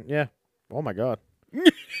 Yeah. Oh, my God.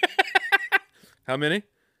 How many?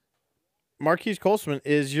 Marquise Colston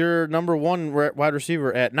is your number one wide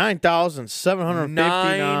receiver at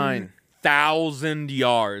 9,759. 9,000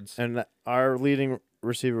 yards. And our leading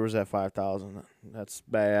receiver was at 5,000. That's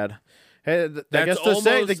bad. Hey, That's almost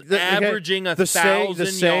averaging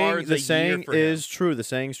 1,000 yards the a saying year for him. is true. The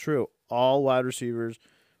saying's true. All wide receivers,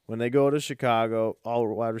 when they go to Chicago, all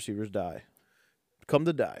wide receivers die. Come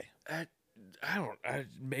to die.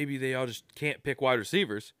 Maybe they all just can't pick wide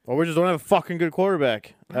receivers. Or we just don't have a fucking good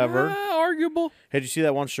quarterback ever. Arguable. Hey, did you see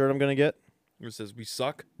that one shirt I'm going to get? It says we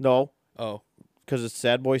suck. No, Oh, because it's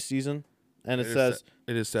Sad Boy season. And it says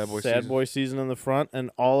it is Sad Boy Sad season. Boy season in the front.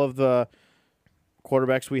 And all of the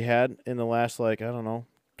quarterbacks we had in the last,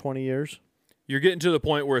 20 years. You're getting to the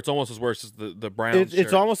point where it's almost as worse as the Browns.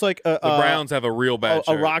 It's shirt. almost like The Browns have a real bad a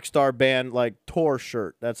shirt. rock star band tour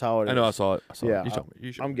shirt. That's how it is. I know. I saw it. Yeah, You told me.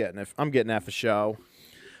 You showed I'm me. getting it. I'm getting that for show.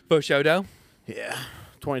 For show though. Yeah,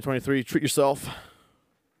 2023. Treat yourself.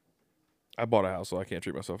 I bought a house, so I can't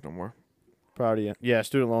treat myself no more. Proud of you. Yeah,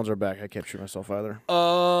 student loans are back. I can't treat myself either.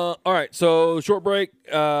 All right. So short break,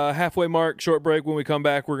 halfway mark. Short break. When we come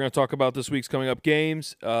back, we're going to talk about this week's coming up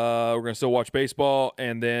games. We're going to still watch baseball,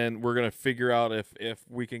 and then we're going to figure out if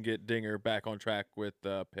we can get Dinger back on track with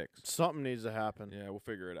picks. Something needs to happen. Yeah, we'll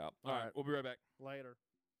figure it out. All right. We'll be right back. Later.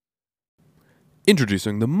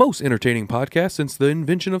 Introducing the most entertaining podcast since the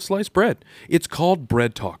invention of sliced bread. It's called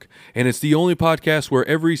Bread Talk, and it's the only podcast where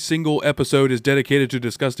every single episode is dedicated to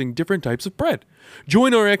discussing different types of bread.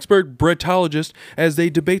 Join our expert breadologist as they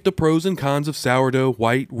debate the pros and cons of sourdough,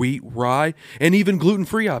 white, wheat, rye, and even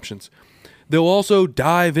gluten-free options. They'll also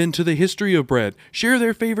dive into the history of bread, share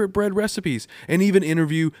their favorite bread recipes, and even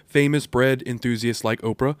interview famous bread enthusiasts like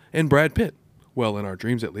Oprah and Brad Pitt. Well, in our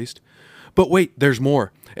dreams at least. But wait, there's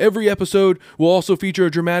more. Every episode will also feature a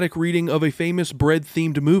dramatic reading of a famous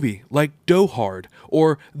bread-themed movie, like Dough Hard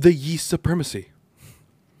or The Yeast Supremacy.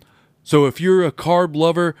 So if you're a carb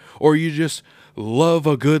lover or you just love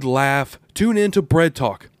a good laugh, tune in to Bread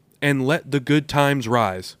Talk and let the good times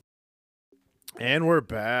rise. And we're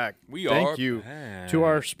back. Thank you to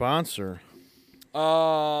our sponsor.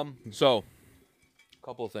 So, a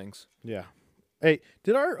couple of things. Yeah. Hey,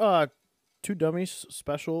 did our Two Dummies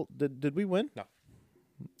special, did we win? No.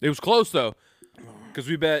 It was close, though. Because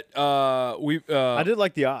we bet I did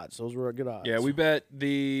like the odds. Those were good odds. Yeah, we bet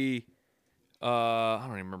the I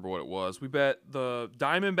don't even remember what it was. We bet the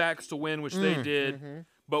Diamondbacks to win, which they did,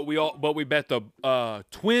 but we bet the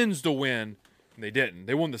Twins to win, and they didn't.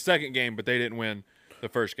 They won the second game, but they didn't win the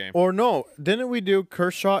first game. Or no, didn't we do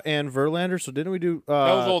Kershaw and Verlander? So didn't we do?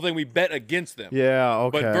 That was the whole thing. We bet against them. Yeah,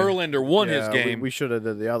 okay. But Verlander won his game. We should have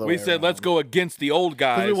did the other way. We said around. let's go against the old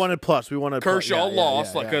guys. We wanted plus. We wanted Kershaw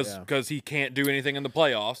plus. lost because he can't do anything in the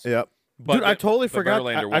playoffs. Yep. But Dude, I totally forgot.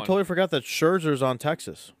 Verlander I won. totally forgot that Scherzer's on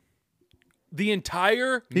Texas. The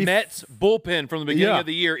entire Mets bullpen from the beginning of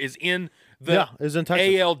the year is in the is in Texas.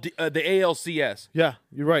 the ALCS. Yeah,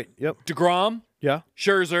 you're right. Yep. DeGrom, Yeah.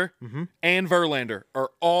 Scherzer, and Verlander are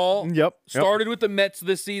all started with the Mets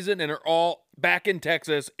this season and are all back in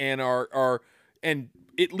Texas and are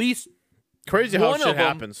at least Crazy how shit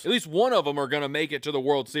happens. At least one of them are going to make it to the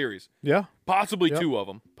World Series. Yeah. Possibly two of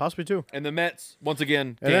them. Possibly two. And the Mets once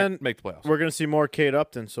again can't make the playoffs. We're gonna see more Kate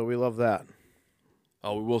Upton, so we love that.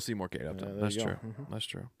 Oh, we will see more Kate Upton. That's true. That's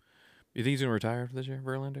true. You think he's going to retire this year,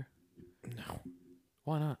 Verlander? No.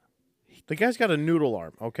 Why not? The guy's got a noodle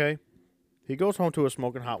arm, okay? He goes home to a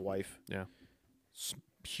smoking hot wife. Yeah.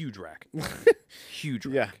 Huge rack. Huge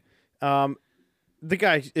rack. Yeah. The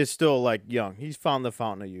guy is still, like, young. He's found the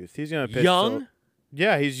fountain of youth. He's going to pitch. Young?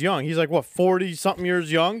 Yeah, he's young. He's like, what, 40-something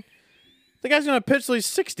years young? The guy's going to pitch till he's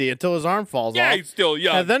 60 until his arm falls off. Yeah, he's still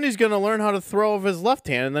young. And then he's going to learn how to throw with his left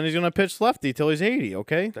hand, and then he's going to pitch lefty till he's 80,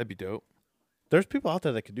 okay? That'd be dope. There's people out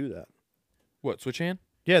there that could do that. What, switch hand?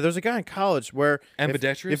 Yeah, there's a guy in college where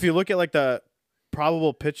ambidextrous. If you look at like the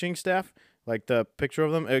probable pitching staff, like the picture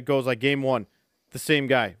of them, it goes like game 1, the same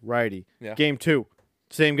guy, righty. Yeah. Game 2,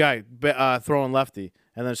 same guy, throwing lefty,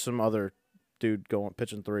 and then some other dude going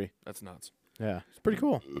pitching 3. That's nuts. Yeah, it's pretty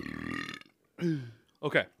cool.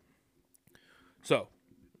 Okay. So,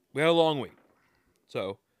 we had a long week.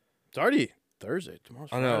 So, it's already Thursday. Tomorrow's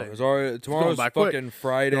Friday. I know. Tomorrow's fucking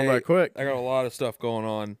Friday. Going by quick. I got a lot of stuff going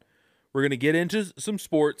on. We're going to get into some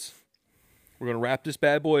sports. We're going to wrap this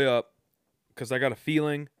bad boy up because I got a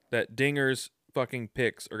feeling that Dinger's fucking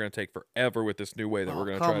picks are going to take forever with this new way that we're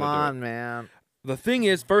going to try to do it. Come on, man. The thing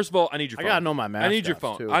is, first of all, I need your phone. I got to know my mascots, I need your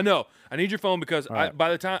phone. too. I know. I need your phone because by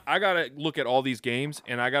the time I got to look at all these games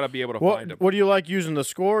and I got to be able to find them. What do you like using, the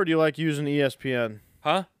score, or do you like using ESPN?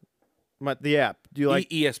 Huh? The app. Do you like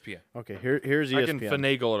ESPN? Okay, here's ESPN. I can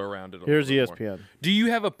finagle it around it. Here's ESPN. More. Do you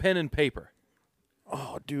have a pen and paper?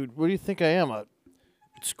 Oh, dude, what do you think I am? At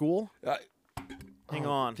school? Hang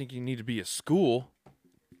on. I think you need to be at school.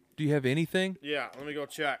 Do you have anything? Yeah, let me go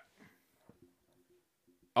check.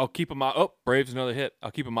 I'll keep them. Oh, Braves another hit. I'll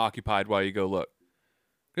keep them occupied while you go look.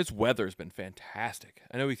 This weather's been fantastic.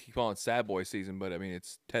 I know we keep calling it sad boy season, but I mean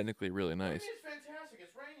it's technically really nice. It's fantastic.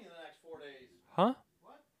 It's raining the next 4 days. Huh?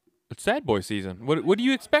 What? It's sad boy season. What do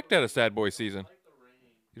you expect out of sad boy season? I like the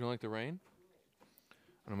rain. You don't like the rain?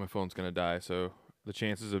 I know my phone's gonna die, so the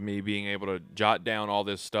chances of me being able to jot down all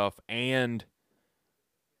this stuff and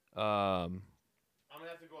I'm gonna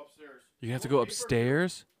have to go upstairs. You have to go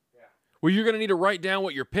upstairs? Yeah. Well, you're gonna need to write down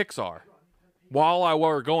what your picks are while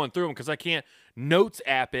we're going through them because I can't notes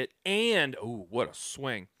app it and oh, what a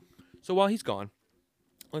swing! So while he's gone,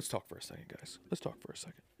 let's talk for a second, guys. Let's talk for a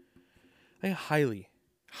second. I highly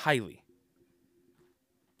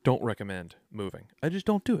don't recommend moving. I just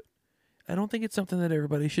don't do it. I don't think it's something that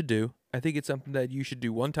everybody should do. I think it's something that you should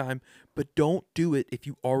do one time, but don't do it if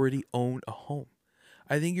you already own a home.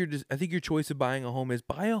 I think your choice of buying a home is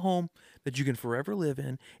buy a home that you can forever live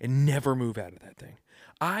in and never move out of that thing.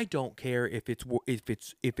 I don't care if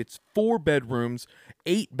it's 4 bedrooms,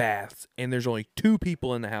 8 baths, and there's only 2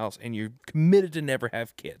 people in the house, and you're committed to never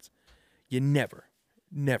have kids. You never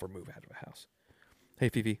move out of a house. Hey,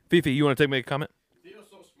 Fifi, you want to make a comment? Theo's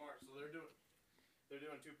so smart, so they're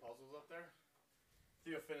doing 2 puzzles up there.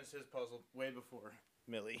 Theo finished his puzzle way before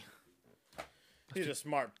Millie. He's a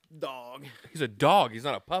smart dog. He's a dog. He's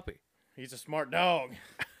not a puppy. He's a smart dog.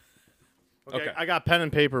 Okay. I got pen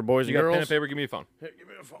and paper, boys and girls. You got pen and paper? Give me a phone. Here, give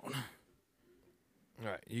me a phone.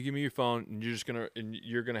 All right, you give me your phone, and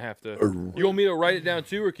you're gonna have to. You want me to write it down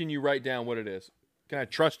too, or can you write down what it is? Can I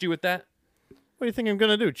trust you with that? What do you think I'm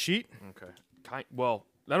gonna do? Cheat? Okay. Well,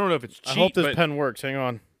 I don't know if it's cheat. I hope this pen works. Hang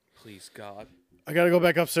on. Please, God. I gotta go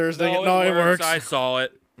back upstairs. No, it works. I saw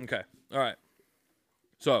it. Okay. All right.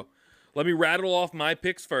 So, let me rattle off my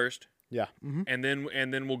picks first. Yeah. Mm-hmm.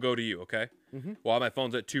 And then we'll go to you. Okay. Mm-hmm. While my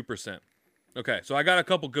phone's at 2%. Okay. So I got a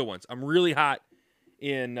couple good ones. I'm really hot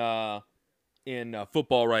in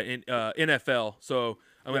football, right? In NFL. So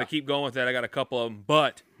I'm gonna keep going with that. I got a couple of them,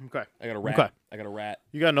 but I got a rat. Okay. I got a rat.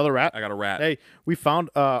 You got another rat? I got a rat. Hey, we found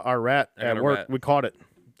our rat at work. We caught it.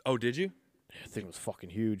 Oh, did you? I think it was fucking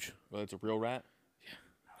huge. Well, it's a real rat?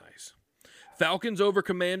 Yeah. Nice. Falcons over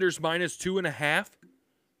Commanders -2.5.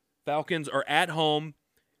 Falcons are at home,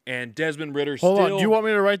 and Desmond Ritter still... Hold on, do you want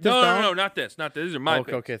me to write this down? No, not this. Not this. These are my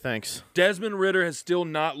picks. Okay, thanks. Desmond Ritter has still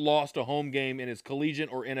not lost a home game in his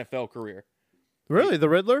collegiate or NFL career. Really? The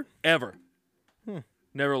Riddler? Ever.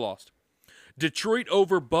 Never lost. Detroit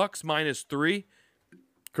over Bucks -3.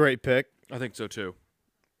 Great pick. I think so, too.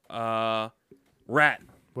 Rat.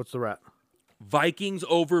 What's the rat? Vikings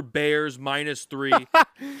over Bears -3.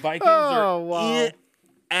 Vikings are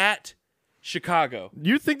at Chicago.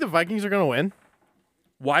 You think the Vikings are going to win?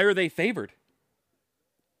 Why are they favored?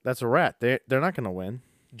 That's a rat. They're not going to win.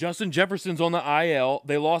 Justin Jefferson's on the IL.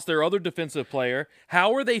 They lost their other defensive player.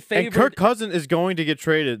 How are they favored? And Kirk Cousins is going to get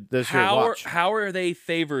traded this year. Watch. How are they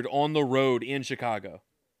favored on the road in Chicago?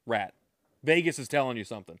 Rat. Vegas is telling you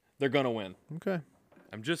something. They're going to win. Okay.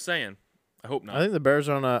 I'm just saying. I hope not. I think the Bears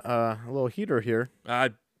are on a little heater here.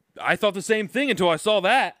 I thought the same thing until I saw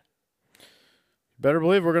that. Better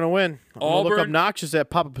believe we're going to win. I'm going to look up Noxious at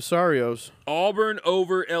Papa Pisario's. Auburn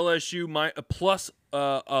over LSU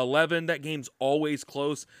 +11. That game's always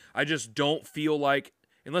close. I just don't feel like,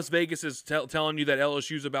 unless Vegas is telling you that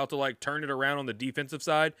LSU's about to like turn it around on the defensive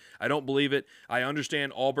side, I don't believe it. I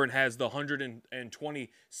understand Auburn has the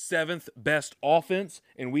 127th best offense,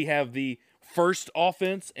 and we have the first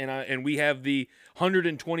offense, and we have the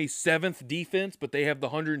 127th defense, but they have the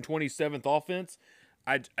 127th offense.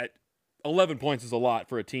 11 points is a lot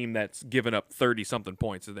for a team that's given up 30-something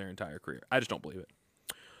points in their entire career. I just don't believe it.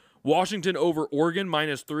 Washington over Oregon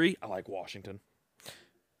 -3. I like Washington.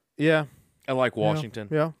 Yeah. I like Washington.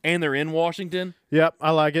 Yeah. And they're in Washington. Yep,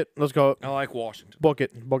 I like it. Let's go. I like Washington. Book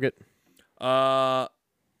it. Book it.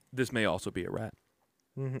 This may also be a rat.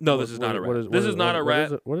 Mm-hmm. No, this is not a rat. This is not a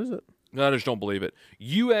rat. What is it? No, I just don't believe it.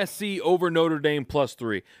 USC over Notre Dame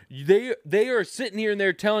 +3. They are sitting here and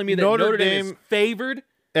they're telling me that Notre Dame is favored.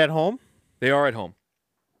 At home? They are at home.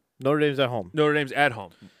 Notre Dame's at home. Notre Dame's at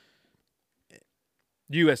home.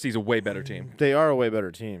 USC's a way better team. They are a way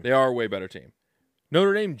better team. They are a way better team.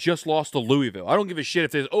 Notre Dame just lost to Louisville. I don't give a shit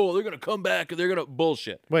if they're going to come back and they're going to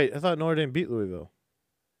bullshit. Wait, I thought Notre Dame beat Louisville.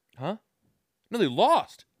 Huh? No, they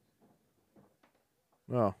lost.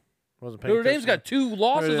 Oh. Wasn't paying Notre Dame's got 2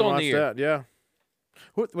 losses on the year. Yeah.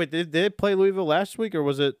 Wait, did they play Louisville last week or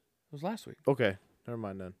was it? It was last week. Okay. Never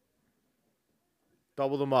mind then.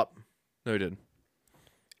 Double them up. No, he didn't.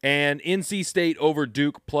 And NC State over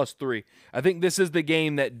Duke +3. I think this is the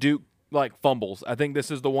game that Duke fumbles. I think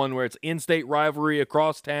this is the one where it's in-state rivalry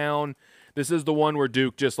across town. This is the one where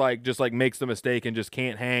Duke just makes the mistake and just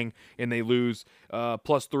can't hang and they lose.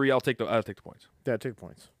 +3. I'll take the points. Yeah, take the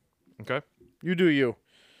points. Okay. You do you.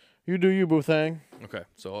 You do you, Boothang. Okay.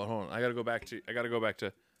 So hold on. I gotta go back to.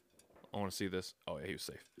 I want to see this. Oh yeah, he was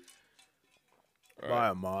safe. By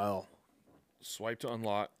a mile. Swipe to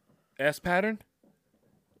unlock. S pattern?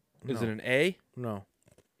 Is it an A? No.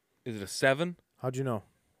 Is it a 7? How'd you know?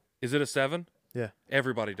 Is it a 7? Yeah.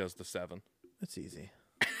 Everybody does the 7. That's easy.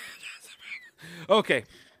 Okay.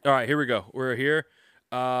 All right, here we go. We're here.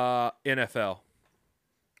 NFL.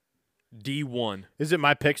 D1. Is it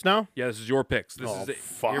my picks now? Yeah, this is your picks. This is it.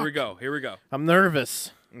 Fuck. Here we go. I'm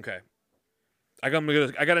nervous. Okay. I got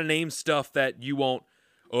to name stuff that you won't.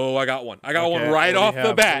 Oh, I got one. I got one right off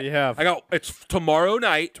the bat. What do you have? It's tomorrow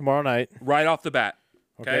night. Right off the bat.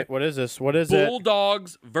 Okay. What is this? What is it?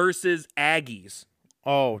 Bulldogs versus Aggies.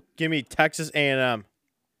 Oh, give me Texas A&M.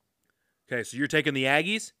 Okay, so you're taking the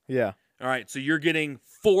Aggies? Yeah. All right, so you're getting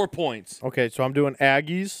 4 points. Okay, so I'm doing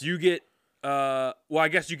Aggies. You get well, I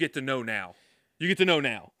guess you get to know now. You get to know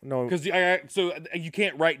now. No. Cuz so you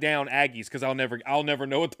can't write down Aggies cuz I'll never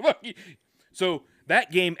know what the fuck. So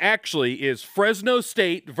that game actually is Fresno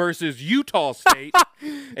State versus Utah State,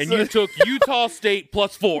 and you took Utah State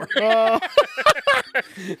 +4.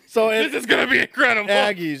 So this is going to be incredible.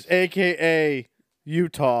 Aggies, a.k.a.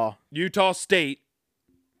 Utah. Utah State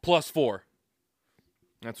 +4.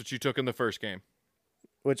 That's what you took in the first game.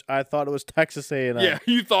 Which I thought it was Texas A&M. Yeah,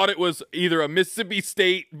 you thought it was either a Mississippi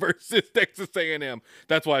State versus Texas A&M.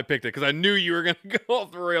 That's why I picked it, because I knew you were going to go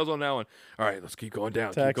off the rails on that one. All right, let's keep going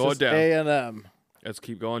down. Texas A&M. Let's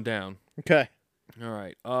keep going down. Okay. All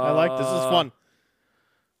right. I like this. This is fun.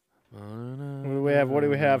 What do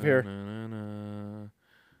we have here?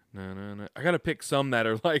 I got to pick some that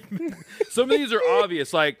are like some of these are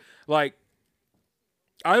obvious like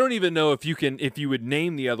I don't even know if you would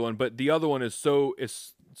name the other one, but the other one is so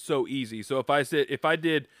easy. So if I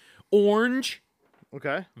did Orange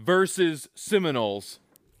versus Seminoles.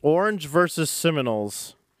 Orange versus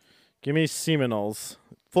Seminoles. Give me Seminoles.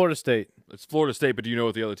 Florida State. It's Florida State, but do you know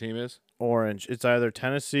what the other team is? Orange. It's either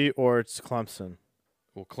Tennessee or it's Clemson.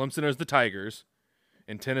 Well, Clemson is the Tigers,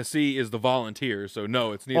 and Tennessee is the Volunteers. So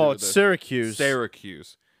no, it's neither. Oh, of it's the Syracuse.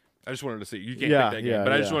 Syracuse. I just wanted to see. You can't Yeah, pick that game, yeah,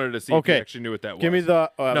 but I just yeah. wanted to see if you actually knew what that was. Give me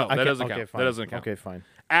the. No, I that can't- doesn't okay, count. Fine. That doesn't count. Okay, fine.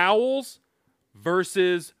 Owls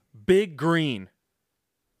versus Big Green.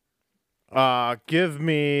 Give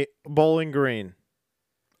me Bowling Green.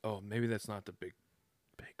 Oh, maybe that's not the Big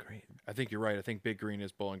Green. I think you're right. I think Big Green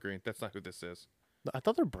is Bowling Green. That's not who this is. I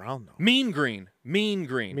thought they're brown though. Mean Green. Mean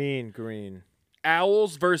Green. Mean Green.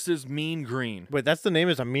 Owls versus Mean Green. Wait, that's the name.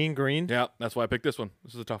 Is a Mean Green? Yeah, that's why I picked this one.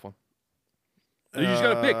 This is a tough one. You just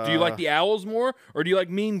gotta pick. Do you like the Owls more, or do you like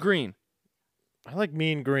Mean Green? I like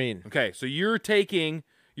Mean Green. Okay, so you're taking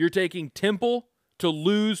Temple to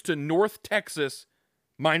lose to North Texas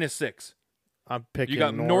 -6. I'm picking. You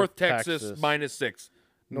got North Texas -6.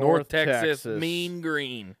 North Texas, Mean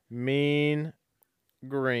Green. Mean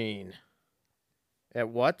Green. At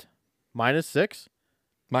what? -6?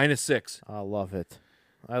 -6. I love it.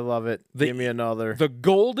 I love it. The- Give me another. The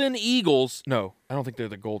Golden Eagles. No, I don't think they're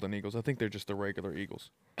the Golden Eagles. I think they're just the regular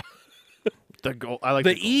Eagles. The goal. I like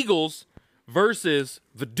The goal. Eagles versus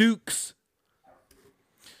the Dukes.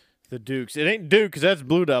 The Dukes. It ain't Duke because that's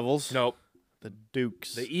Blue Devils. Nope. The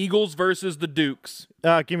Dukes. The Eagles versus the Dukes.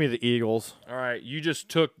 Give me the Eagles. All right, you just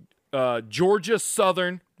took Georgia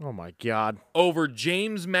Southern Oh my God. over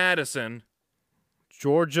James Madison.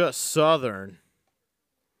 Georgia Southern.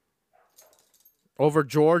 Over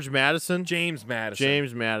George Madison. James Madison.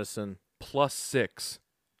 James Madison. +6.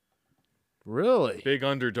 Really? Big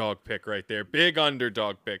underdog pick right there. Big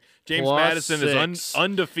underdog pick. James +6. Madison is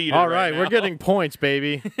undefeated. All right, now. we're getting points,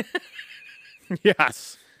 baby.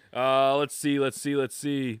 Yes. Let's see. Here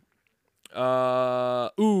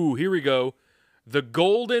we go. The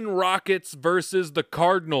Golden Rockets versus the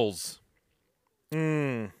Cardinals.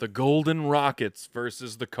 The Golden Rockets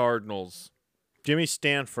versus the Cardinals. Jimmy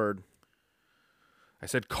Stanford. I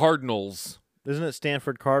said Cardinals. Isn't it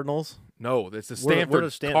Stanford Cardinals? No, it's the What Stanford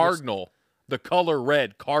is Cardinal. The color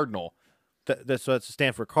red, Cardinal. That's a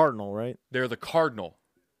Stanford Cardinal, right? They're the Cardinal.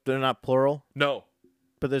 They're not plural, No,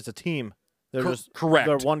 but there's a team. They're just correct.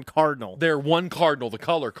 They're one Cardinal. they're one Cardinal, the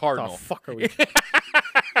color What Cardinal. the fuck are we?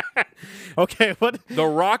 Okay, what? The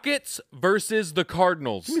Rockets versus the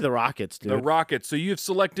Cardinals. Give me the Rockets, dude. The Rockets. So you've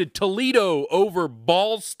selected Toledo over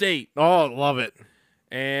Ball State, Oh, love it.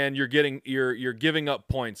 and you're giving up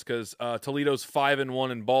points because Toledo's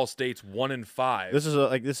 5-1 and Ball State's 1-5. This is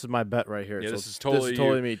this is my bet right here. Yeah, so this is totally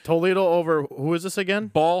you. me. Toledo over who is this again?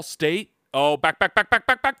 Ball State. Oh, back, Ball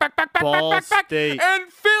State.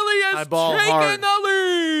 and Philly I has ball taken hard. the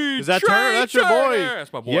lead. Is that Trey Turner? That's your boy. Turner.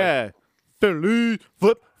 That's my boy. Yeah. Philly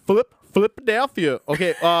flip Philadelphia.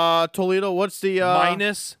 Okay, Toledo, what's the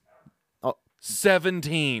Minus Oh.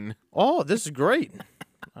 17. Oh, this is great.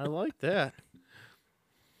 I like that.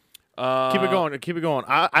 Keep it going.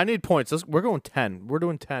 I need points. We're going 10. We're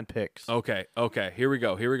doing 10 picks. Okay. Here we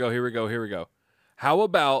go. How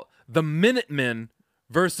about the Minutemen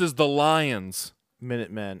versus the Lions?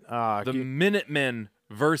 Minutemen. The Minutemen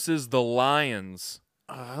versus the Lions.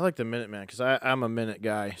 I like the Minutemen because I'm a minute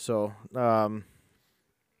guy. So,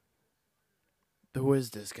 who is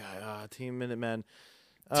this guy? Team Minutemen.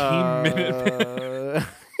 Minutemen.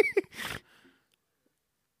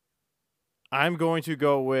 I'm going to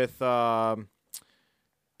go with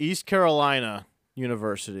East Carolina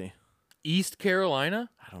University. East Carolina?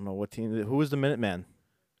 I don't know what team. Who is the Minutemen?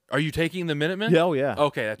 Are you taking the Minutemen? Yeah, oh yeah.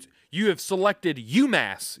 Okay, you have selected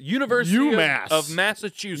UMass, University of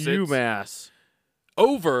Massachusetts, UMass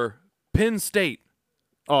over Penn State.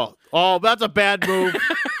 Oh, that's a bad move.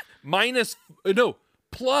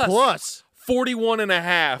 Plus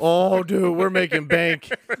 41.5. Oh, dude, we're making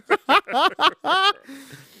bank.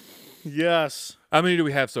 Yes. How many do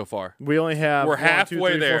we have so far? We only have We're 1, 2,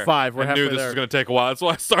 halfway 3, there. 4, 5. We're I halfway knew this there. was going to take a while. That's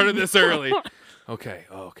why I started this early. Okay,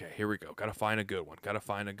 here we go. Got to find a good one.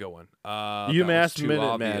 UMass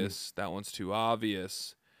Minutemen. That one's too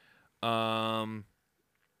obvious.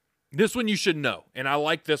 This one you should know, and I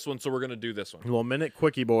like this one, so we're going to do this one. Little minute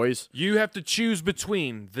quickie, boys. You have to choose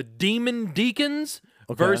between the Demon Deacons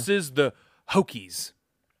versus the Hokies.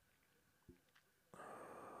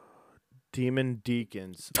 Demon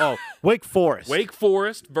Deacons. Oh, Wake Forest. Wake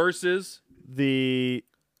Forest versus The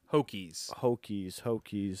Hokies.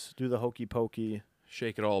 Hokies. Do the hokey pokey.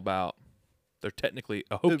 Shake it all about. They're technically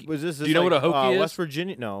a Hokie. Was this Do you know what a Hokie is? West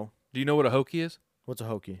Virginia? No. Do you know what a Hokie is? What's a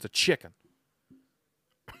Hokie? It's a chicken.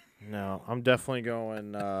 No, I'm definitely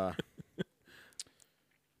going.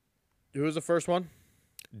 Who was the first one?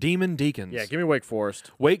 Demon Deacons. Yeah, give me Wake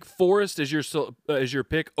Forest. Wake Forest is your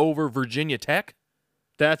pick over Virginia Tech.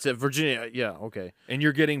 That's it. Virginia. Yeah. Okay. And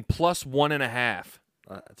you're getting plus 1.5.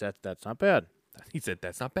 That's not bad. He said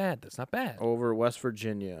that's not bad. That's not bad. Over West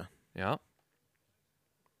Virginia. Yeah.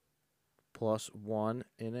 Plus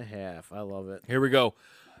 1.5. I love it. Here we go.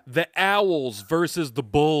 The Owls versus the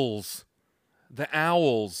Bulls. The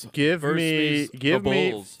Owls. Give me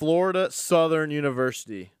Bulls. Florida Southern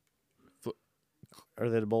University. Are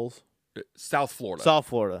they the Bulls? South Florida. South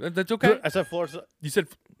Florida. That's okay. I said Florida. You said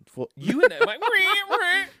you and like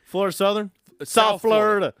Florida Southern. South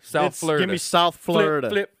Florida. South Florida. Give me South Florida.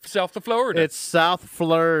 Flip South to Florida. It's South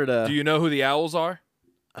Florida. Do you know who the Owls are?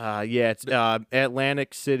 Yeah, it's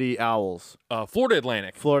Atlantic City Owls. Florida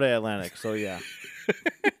Atlantic. Florida Atlantic. So yeah.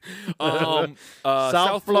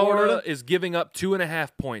 South Florida is giving up 2.5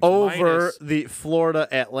 points over the Florida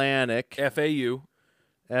Atlantic. FAU,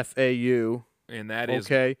 and that is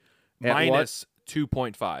okay. minus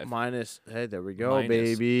 2.5. Minus. Hey, there we go, Minus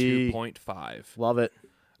baby. 2.5. Love it.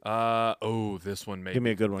 This one may. Give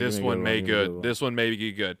me a good one. This one may good. This one may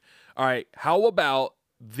be good. All right. How about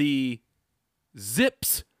the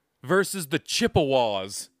Zips versus the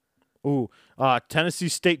Chippewas? Ooh, Tennessee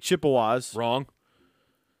State Chippewas. Wrong.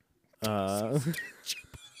 Give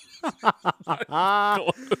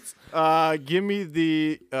me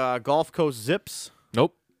the Gulf Coast Zips.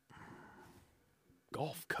 Nope.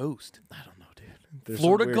 Gulf Coast. I don't know, dude.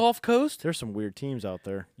 Florida Gulf Coast. There's some weird teams out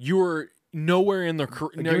there. You're nowhere in the.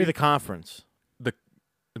 Give me the conference.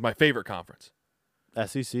 My favorite conference.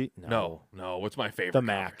 SEC. No. What's my favorite? The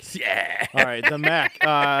MAC. Conference? Yeah. All right, the MAC.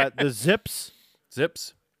 The Zips.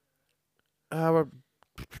 Zips.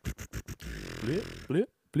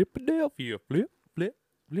 Flipadelphia. Yeah,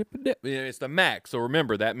 it's the MAC. So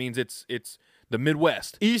remember, that means it's the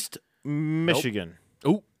Midwest. East Michigan.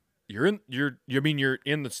 Nope. Oh, you're in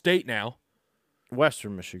the state now.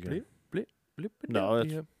 Western Michigan. No,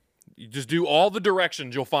 that's you just do all the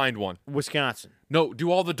directions. You'll find one. Wisconsin. No, do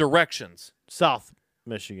all the directions. South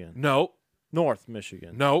Michigan. No. North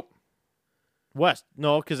Michigan. Nope. West.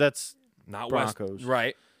 No, because that's not Broncos. West.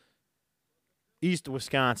 Right. East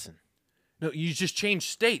Wisconsin. No, you just change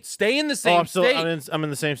states. Stay in the same state. I'm in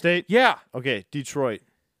the same state? Yeah. Okay, Detroit.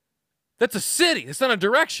 That's a city. That's not a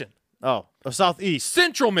direction. Oh, Southeast.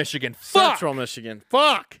 Central Michigan. Fuck. Central Michigan.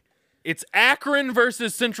 Fuck. It's Akron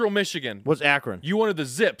versus Central Michigan. What's Akron? You wanted the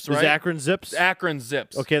Zips, right? Is Akron Zips? Akron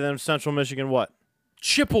Zips. Okay, then Central Michigan what?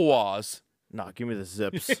 Chippewas. No, give me the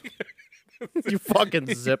Zips. You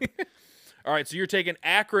fucking zip. All right, so you're taking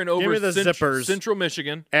Akron over give me the zippers. Central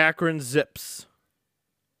Michigan. Akron Zips.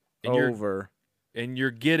 And you're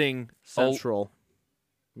getting Central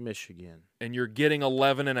Michigan. And you're getting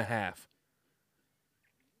 11.5.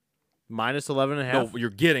 Minus 11.5? No, you're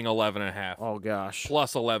getting 11.5. Oh, gosh.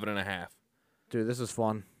 Plus 11.5. Dude, this is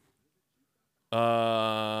fun.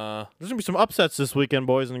 There's going to be some upsets this weekend,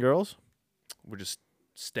 boys and girls. We're just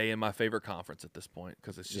stay in my favorite conference at this point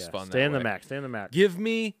because it's just fun. Stay in the MAC. Stay in the MAC. Give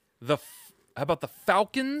me how about the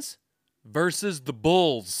Falcons versus the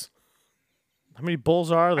Bulls? How many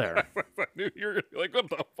Bulls are there? I knew you were like, what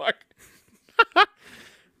the fuck?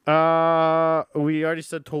 We already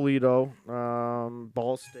said Toledo.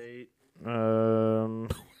 Ball State. Oh,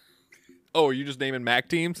 are you just naming MAC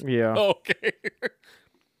teams? Yeah. Oh, okay.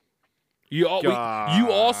 You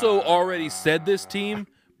also already said this team,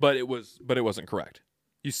 but it wasn't correct.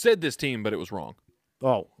 You said this team, but it was wrong.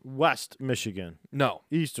 Oh, West Michigan. No.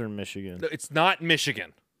 Eastern Michigan. No, it's not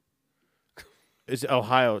Michigan. It's an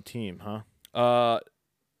Ohio team, huh?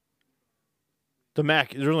 The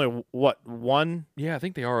MAC, there's only, one? Yeah, I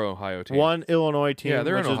think they are an Ohio team. One Illinois team, yeah,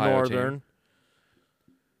 they're which an Ohio is Northern. Team.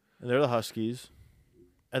 And they're the Huskies.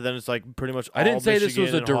 And then it's like pretty much all I didn't say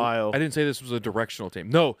Michigan this was Ohio. I didn't say this was a directional team.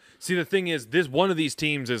 No. See, the thing is, one of these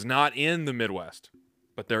teams is not in the Midwest,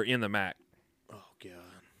 but they're in the MAC. Oh, God.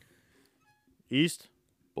 East?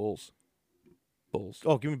 Bulls.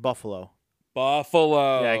 Oh, give me Buffalo.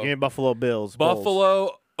 Yeah, give me Buffalo Bills. Buffalo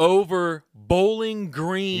Bulls. Over Bowling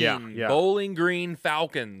Green. Yeah. Bowling Green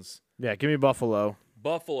Falcons. Yeah, give me Buffalo.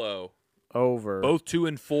 Buffalo. Over. Both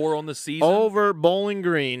 2-4 on the season. Over Bowling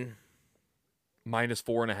Green. Minus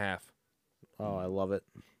 4.5. Oh, I love it.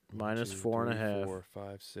 Minus 4.5. 4,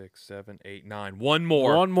 5, 6, 7, 8, 9. One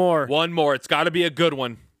more. One more. It's got to be a good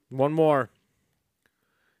one. One more.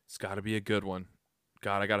 It's got to be a good one.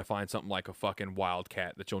 God, I got to find something like a fucking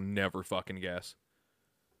Wildcat that you'll never fucking guess.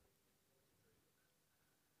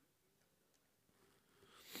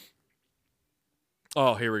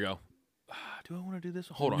 Oh, here we go. Do I want to do this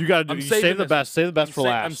one? Hold on. You got to do. Save the best. Save the best for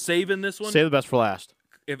last. I'm saving this one. Save the best for last.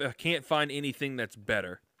 If I can't find anything that's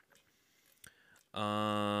better.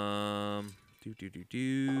 The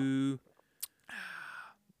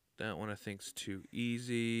That one I think's too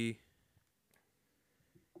easy.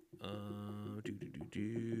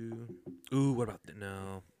 Ooh, what about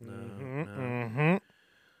no.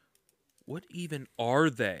 What even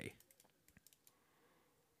are they?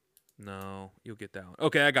 No, you'll get that one.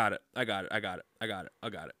 Okay, I got it. I'm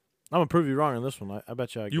gonna prove you wrong on this one. I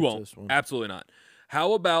bet you You won't. This one. Absolutely not.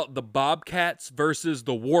 How about the Bobcats versus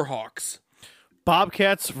the Warhawks?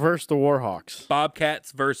 Bobcats versus the Warhawks.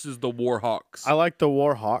 Bobcats versus the Warhawks. I like the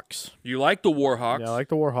Warhawks. You like the Warhawks? Yeah, I like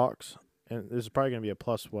the Warhawks. And this is probably going to be a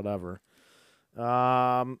plus whatever. The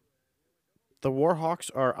Warhawks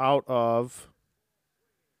are out of,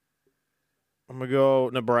 I'm going to go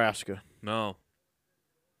Nebraska. No.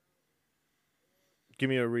 Give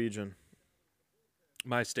me a region.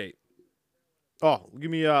 My state. Oh, give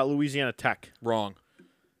me Louisiana Tech. Wrong.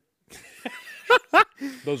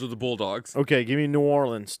 Those are the Bulldogs. Okay, give me New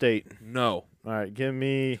Orleans State. No. All right, give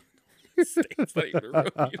me State's not even a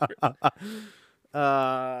road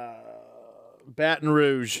either. Baton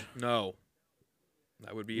Rouge. No.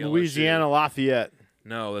 That would be Louisiana LSU. Lafayette.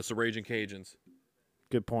 No, that's the Raging Cajuns.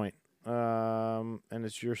 Good point. And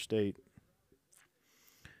it's your state.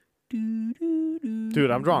 Dude,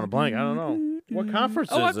 I'm drawing a blank. I don't know. What conference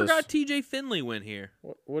is this? Oh, I forgot TJ Finley went here.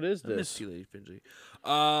 What is I miss this? TJ Finley.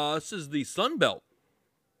 This is the Sun Belt.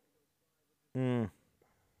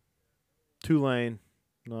 Tulane.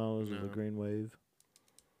 No, this is the Green Wave.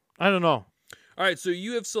 I don't know. All right, so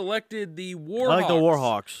you have selected the Warhawks. I like the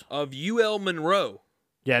Warhawks. Of UL Monroe.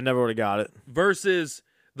 Yeah, I never would have got it. Versus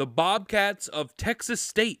the Bobcats of Texas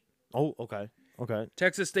State. Oh, okay. Okay.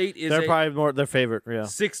 Texas State is They're probably more their favorite, yeah.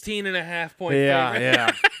 16.5 point favorite.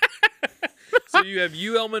 Yeah. So you have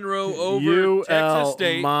UL Monroe over Texas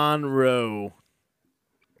State. Monroe.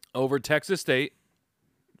 Over Texas State.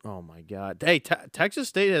 Oh, my God. Hey, Texas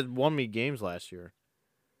State had won me games last year.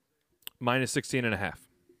 Minus 16.5.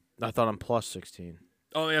 I thought I'm plus 16.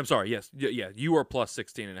 Oh, I'm sorry. Yes. Yeah, you are plus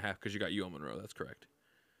 16.5 because you got UL Monroe. That's correct.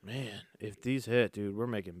 Man, if these hit, dude, we're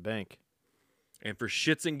making bank. And for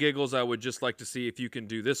shits and giggles, I would just like to see if you can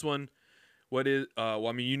do this one. What is, well,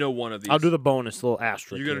 I mean, you know one of these. I'll do the bonus, little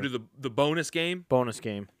asterisk. You're going to do the bonus game? Bonus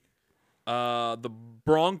game. The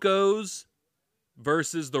Broncos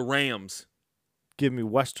versus the Rams. Give me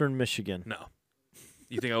Western Michigan. No.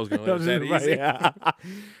 You think I was going to let it that easy? Yeah.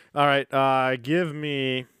 All right, give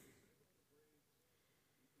me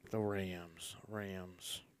the Rams.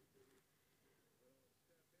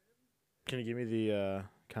 Can you give me the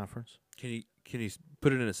conference? Can you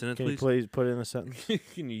put it in a sentence, Can please? you please put it in a sentence?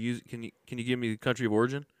 Can you give me the country of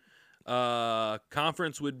origin?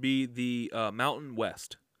 Conference would be the Mountain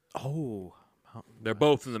West. Oh, they're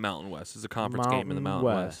both in the Mountain West. It's a conference game in the Mountain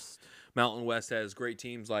West. Mountain West has great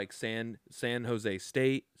teams like San Jose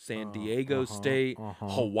State, San Diego State,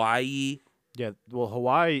 Hawaii. Yeah, well,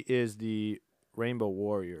 Hawaii is the Rainbow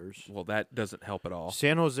Warriors. Well, that doesn't help at all.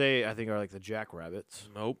 San Jose, I think, are like the Jackrabbits.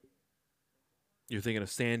 Nope. You're thinking of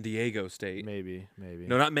San Diego State. Maybe.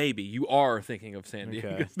 No, not maybe. You are thinking of San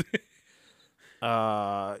Diego State.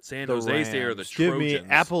 San Jose State are the Trojans. Give me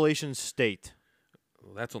Appalachian State.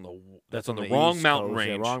 Well, that's on the wrong mountain range.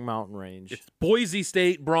 Yeah, wrong mountain range. It's Boise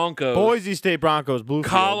State Broncos. Boise State Broncos. Bluefield.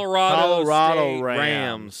 Colorado State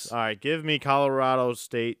Rams. All right, give me Colorado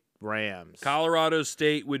State Rams. Colorado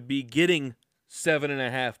State would be getting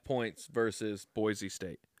 7.5 points versus Boise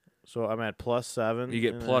State. So I'm at plus 7. You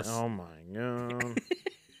get plus. Oh my God.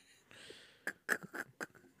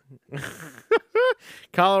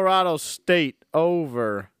 Colorado State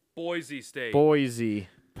over Boise State. Boise.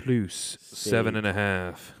 Plus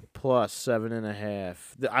 7.5. Plus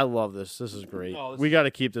 7.5. I love this. This is great. Oh, We got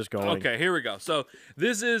to keep this going. Okay, here we go. So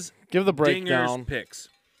this is Give the breakdown. Dingerz picks.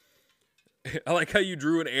 I like how you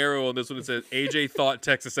drew an arrow on this one that says AJ thought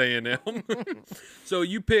Texas A&M. So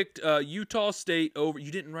you picked Utah State over.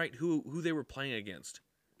 You didn't write who they were playing against.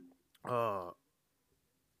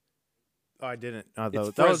 I didn't.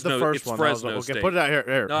 It's that was the first one. Fresno State. Okay, put it out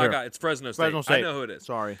here. No, I got it. It's Fresno State. Fresno State. I know who it is.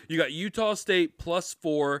 Sorry. You got Utah State plus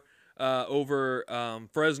 4 over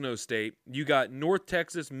Fresno State. You got North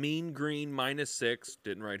Texas Mean Green minus 6.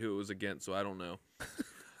 Didn't write who it was against, so I don't know.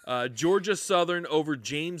 Georgia Southern over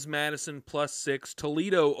James Madison plus 6.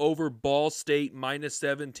 Toledo over Ball State minus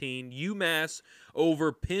 17. UMass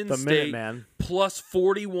over Penn State Minuteman. plus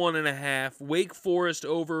 41.5. Wake Forest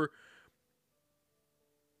over.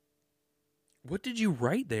 What did you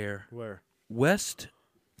write there? Where? West.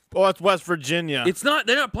 Oh, it's West Virginia. It's not.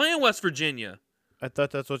 They're not playing West Virginia. I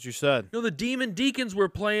thought that's what you said. No, the Demon Deacons were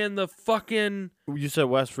playing the fucking. You said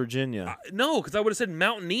West Virginia. No, because I would have said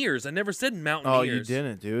Mountaineers. I never said Mountaineers. Oh, you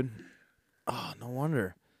didn't, dude. Oh, no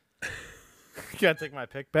wonder. You gotta take my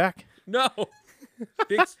pick back. No.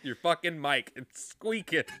 Fix your fucking mic. It's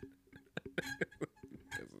squeaking.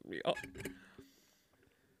 Pisses me off.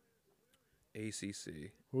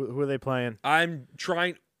 ACC. Who are they playing? I'm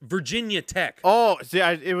trying. Virginia Tech. Oh, see,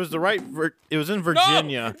 it was the right. It was in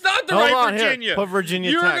Virginia. No, it's not the Hold right on, Virginia. Here, put Virginia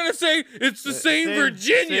You were Tech. gonna say it's the same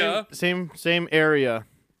Virginia. Same area,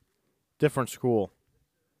 different school.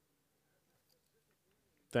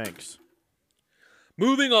 Thanks.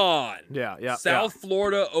 Moving on. Yeah. South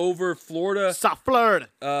Florida over Florida. South Florida.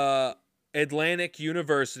 Atlantic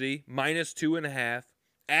University -2.5.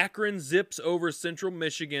 Akron zips over Central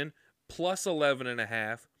Michigan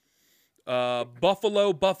 +11.5.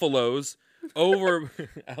 Buffaloes over.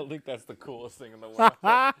 I think that's the coolest thing in the world.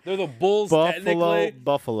 They're the Bulls technically,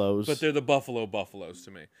 Buffaloes, but they're the Buffaloes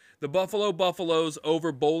to me. The Buffaloes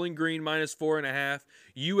over Bowling Green -4.5.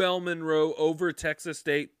 UL Monroe over Texas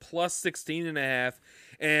State +16.5.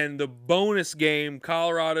 And the bonus game,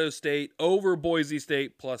 Colorado State over Boise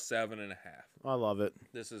State +7.5. I love it.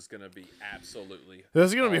 This is gonna be absolutely. This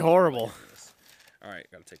is gonna be horrible. All right,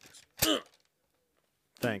 gotta take this.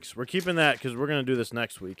 Thanks. We're keeping that because we're gonna do this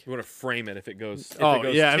next week. You want to frame it if it goes. If it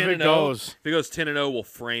goes 10-0, we'll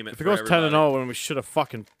frame it. If it goes 10-0, then we should have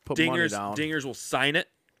fucking put money down. Dingerz will sign it,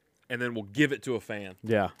 and then we'll give it to a fan.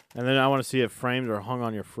 Yeah, and then I want to see it framed or hung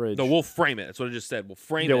on your fridge. No, we'll frame it. That's what I just said. We'll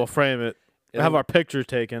frame it. Yeah, we'll frame it. We'll have our picture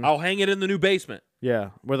taken. I'll hang it in the new basement.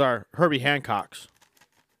 Yeah, with our Herbie Hancocks.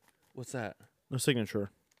 What's that? The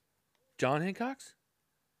signature. John Hancock's?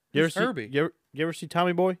 Who's Herbie? You ever see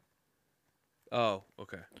Tommy Boy? Oh,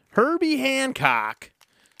 okay. Herbie Hancock.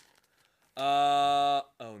 Oh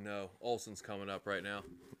no. Olsen's coming up right now.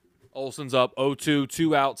 Olsen's up 0-2,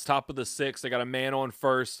 2 outs, top of the 6th. They got a man on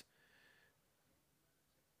first.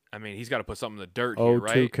 I mean, he's got to put something in the dirt here,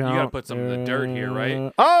 right? Count. You got to put something in the dirt here,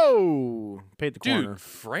 right? Oh! Paid the corner. Dude,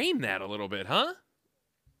 frame that a little bit, huh?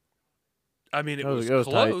 I mean, it was close.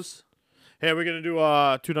 close. Hey, are we going to do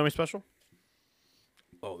two dummy special?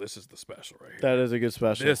 Oh, this is the special right here. That is a good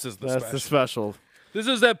special. This is the That's special. the special. This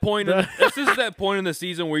is that point. This is that point in the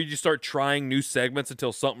season where you just start trying new segments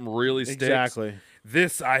until something really sticks. Exactly.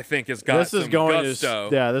 This, I think, has got some gusto.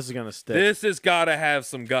 This is going to stick. This has got to have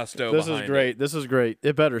some gusto. This is great. It. This is great.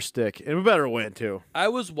 It better stick, and we better win too. I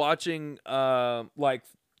was watching like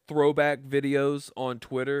throwback videos on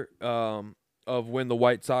Twitter of when the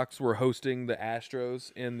White Sox were hosting the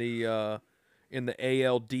Astros in the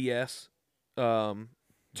ALDS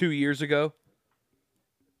 2 years ago.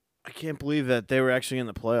 I can't believe that they were actually in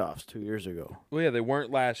the playoffs 2 years ago. Well, yeah, they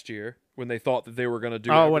weren't last year when they thought that they were going to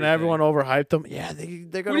do. When everyone overhyped them. Yeah,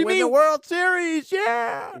 they're going to win mean? the World Series.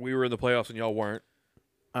 Yeah. We were in the playoffs and y'all weren't.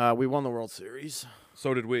 We won the World Series.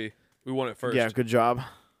 So did we. We won it first. Yeah, good job.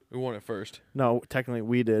 We won it first. No, technically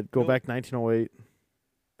we did. Go back 1908.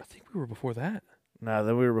 I think we were before that. Nah,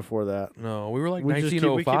 then we were before that. No, we were like We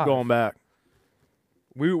 1905. keep going back.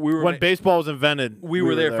 We were When baseball was invented. we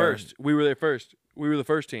were there first. We were there first. We were the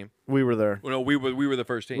first team. We were there. Well, no, we were the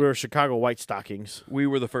first team. We were Chicago White Stockings. We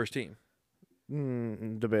were the first team.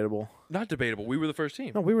 Debatable. Not debatable. We were the first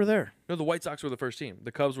team. No, we were there. No, the White Sox were the first team.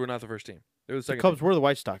 The Cubs were not the first team. They were the The second. Cubs were the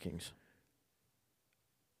White Stockings.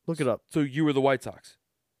 Look it up. So you were the White Sox.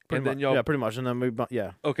 Pretty much. Yeah, pretty much. And then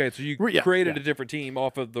yeah. Okay, so you Yeah, created yeah. a different team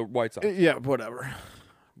off of the White Sox. Yeah, whatever.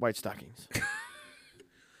 White Stockings.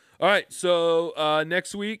 All right, so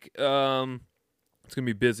next week, it's gonna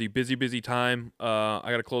be busy time. I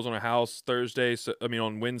gotta close on a house Thursday.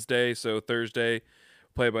 On Wednesday. So Thursday,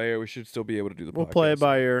 play by ear. We should still be able to do the. We'll podcast. play it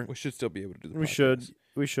by ear. We should still be able to do the. We podcast.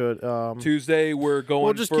 should. Tuesday, we're going.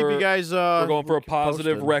 We'll just for, keep you guys. we're going for a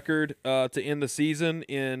positive posted. record to end the season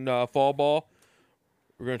in fall ball.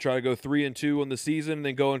 We're gonna try to go 3-2 on the season, and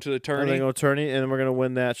then go into the tourney. And then go tourney, and then we're gonna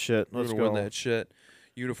win that shit. Let's We're gonna go. win that shit.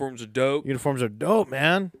 Uniforms are dope. Uniforms are dope,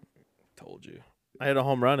 man. Told you. I had a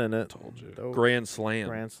home run in it. Told you. Dope. Grand slam.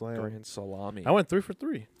 Grand slam. Grand salami. I went 3 for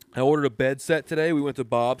 3. I ordered a bed set today. We went to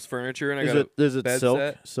Bob's Furniture, and I got Is it bed silk?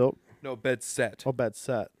 set. Silk? No, bed set. Oh, bed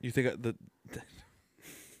set. You think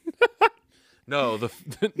No,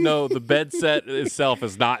 the bed set itself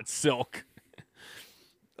is not silk.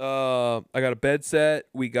 I got a bed set.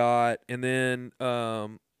 We got, and then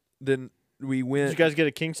we went. Did you guys get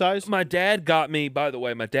a king size? My dad got me. By the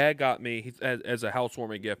way, as a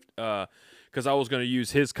housewarming gift. Because I was going to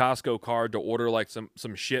use his Costco card to order like some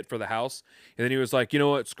shit for the house. And then he was like, you know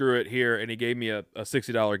what, screw it here. And he gave me a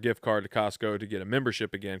 $60 gift card to Costco to get a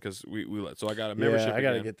membership again because so I got a membership Yeah, I got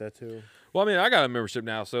to again. get that too. Well, I mean, I got a membership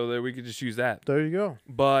now, so that we could just use that. There you go.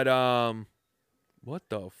 But, what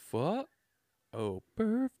the fuck? Oh,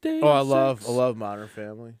 birthday Oh, I sex. love Modern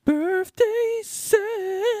Family. Birthday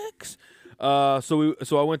sex.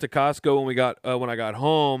 So I went to Costco when I got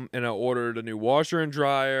home, and I ordered a new washer and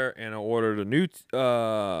dryer, and I ordered a new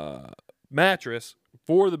mattress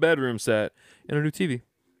for the bedroom set and a new TV.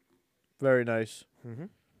 Very nice. Mm-hmm.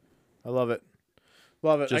 I love it.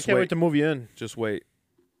 Love it. Just I can't wait. wait to move you in. Just wait.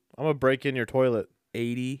 I'm going to break in your toilet.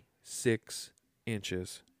 86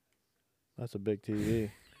 inches. That's a big TV.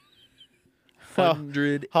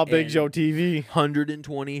 100. How big's your TV?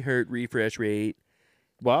 120 hertz refresh rate.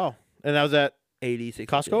 Wow. And that was at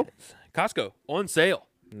 86 Costco? inches. Costco. On sale.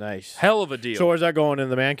 Nice. Hell of a deal. So where's that going, in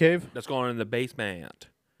the man cave? That's going in the basement.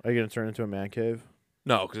 Are you going to turn it into a man cave?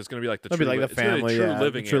 No, because it's going to be like the That'd true, be like the family, true yeah.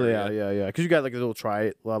 living Truly, area. yeah. Because you got like a little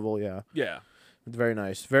level, yeah. Yeah. It's very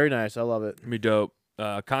nice. Very nice. I love it. It'd be dope.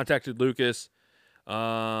 Contacted Lucas.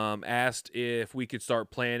 Asked if we could start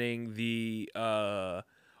planning the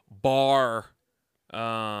bar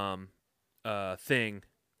thing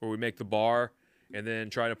where we make the bar and then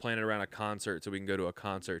try to plan it around a concert so we can go to a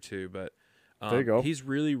concert too. But there you go. He's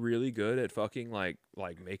really, really good at fucking like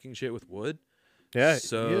making shit with wood. Yeah,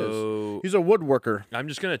 so he is. He's a woodworker. I'm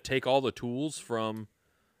just gonna take all the tools from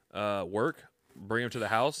work, bring them to the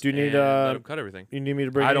house. Do you need let him cut everything? You need me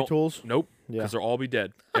to bring any tools? Nope. Yeah. Because they'll all be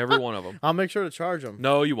dead. Every one of them. I'll make sure to charge them.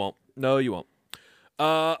 No, you won't. No, you won't.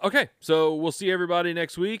 Okay, so we'll see everybody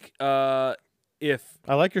next week. If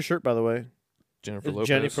I like your shirt, by the way. Jennifer It's Lopez.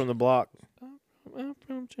 Jenny from the block. I'm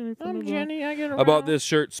Jenny. I get I bought this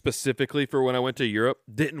shirt specifically for when I went to Europe.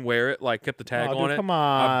 Didn't wear it. Kept the tag on it. Come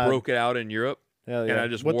on. I broke it out in Europe. Hell yeah. And I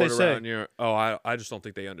just What'd wore they it say? around Europe. Oh, I just don't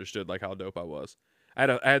think they understood how dope I was.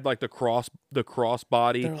 I had like the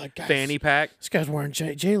crossbody They're like, "Guys, fanny pack This guy's wearing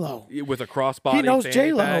J-Lo. with a crossbody. He knows fanny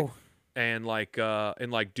J-Lo. pack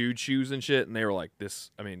and dude shoes and shit. And they were like, this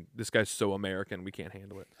guy's so American, we can't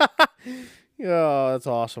handle it. Yeah, that's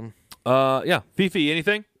awesome. Yeah. Fifi,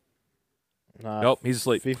 anything? Nah, Nope, he's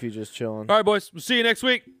asleep. Fifi just chilling. All right, boys. We'll see you next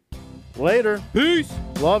week. Later. Peace.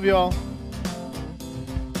 Love y'all.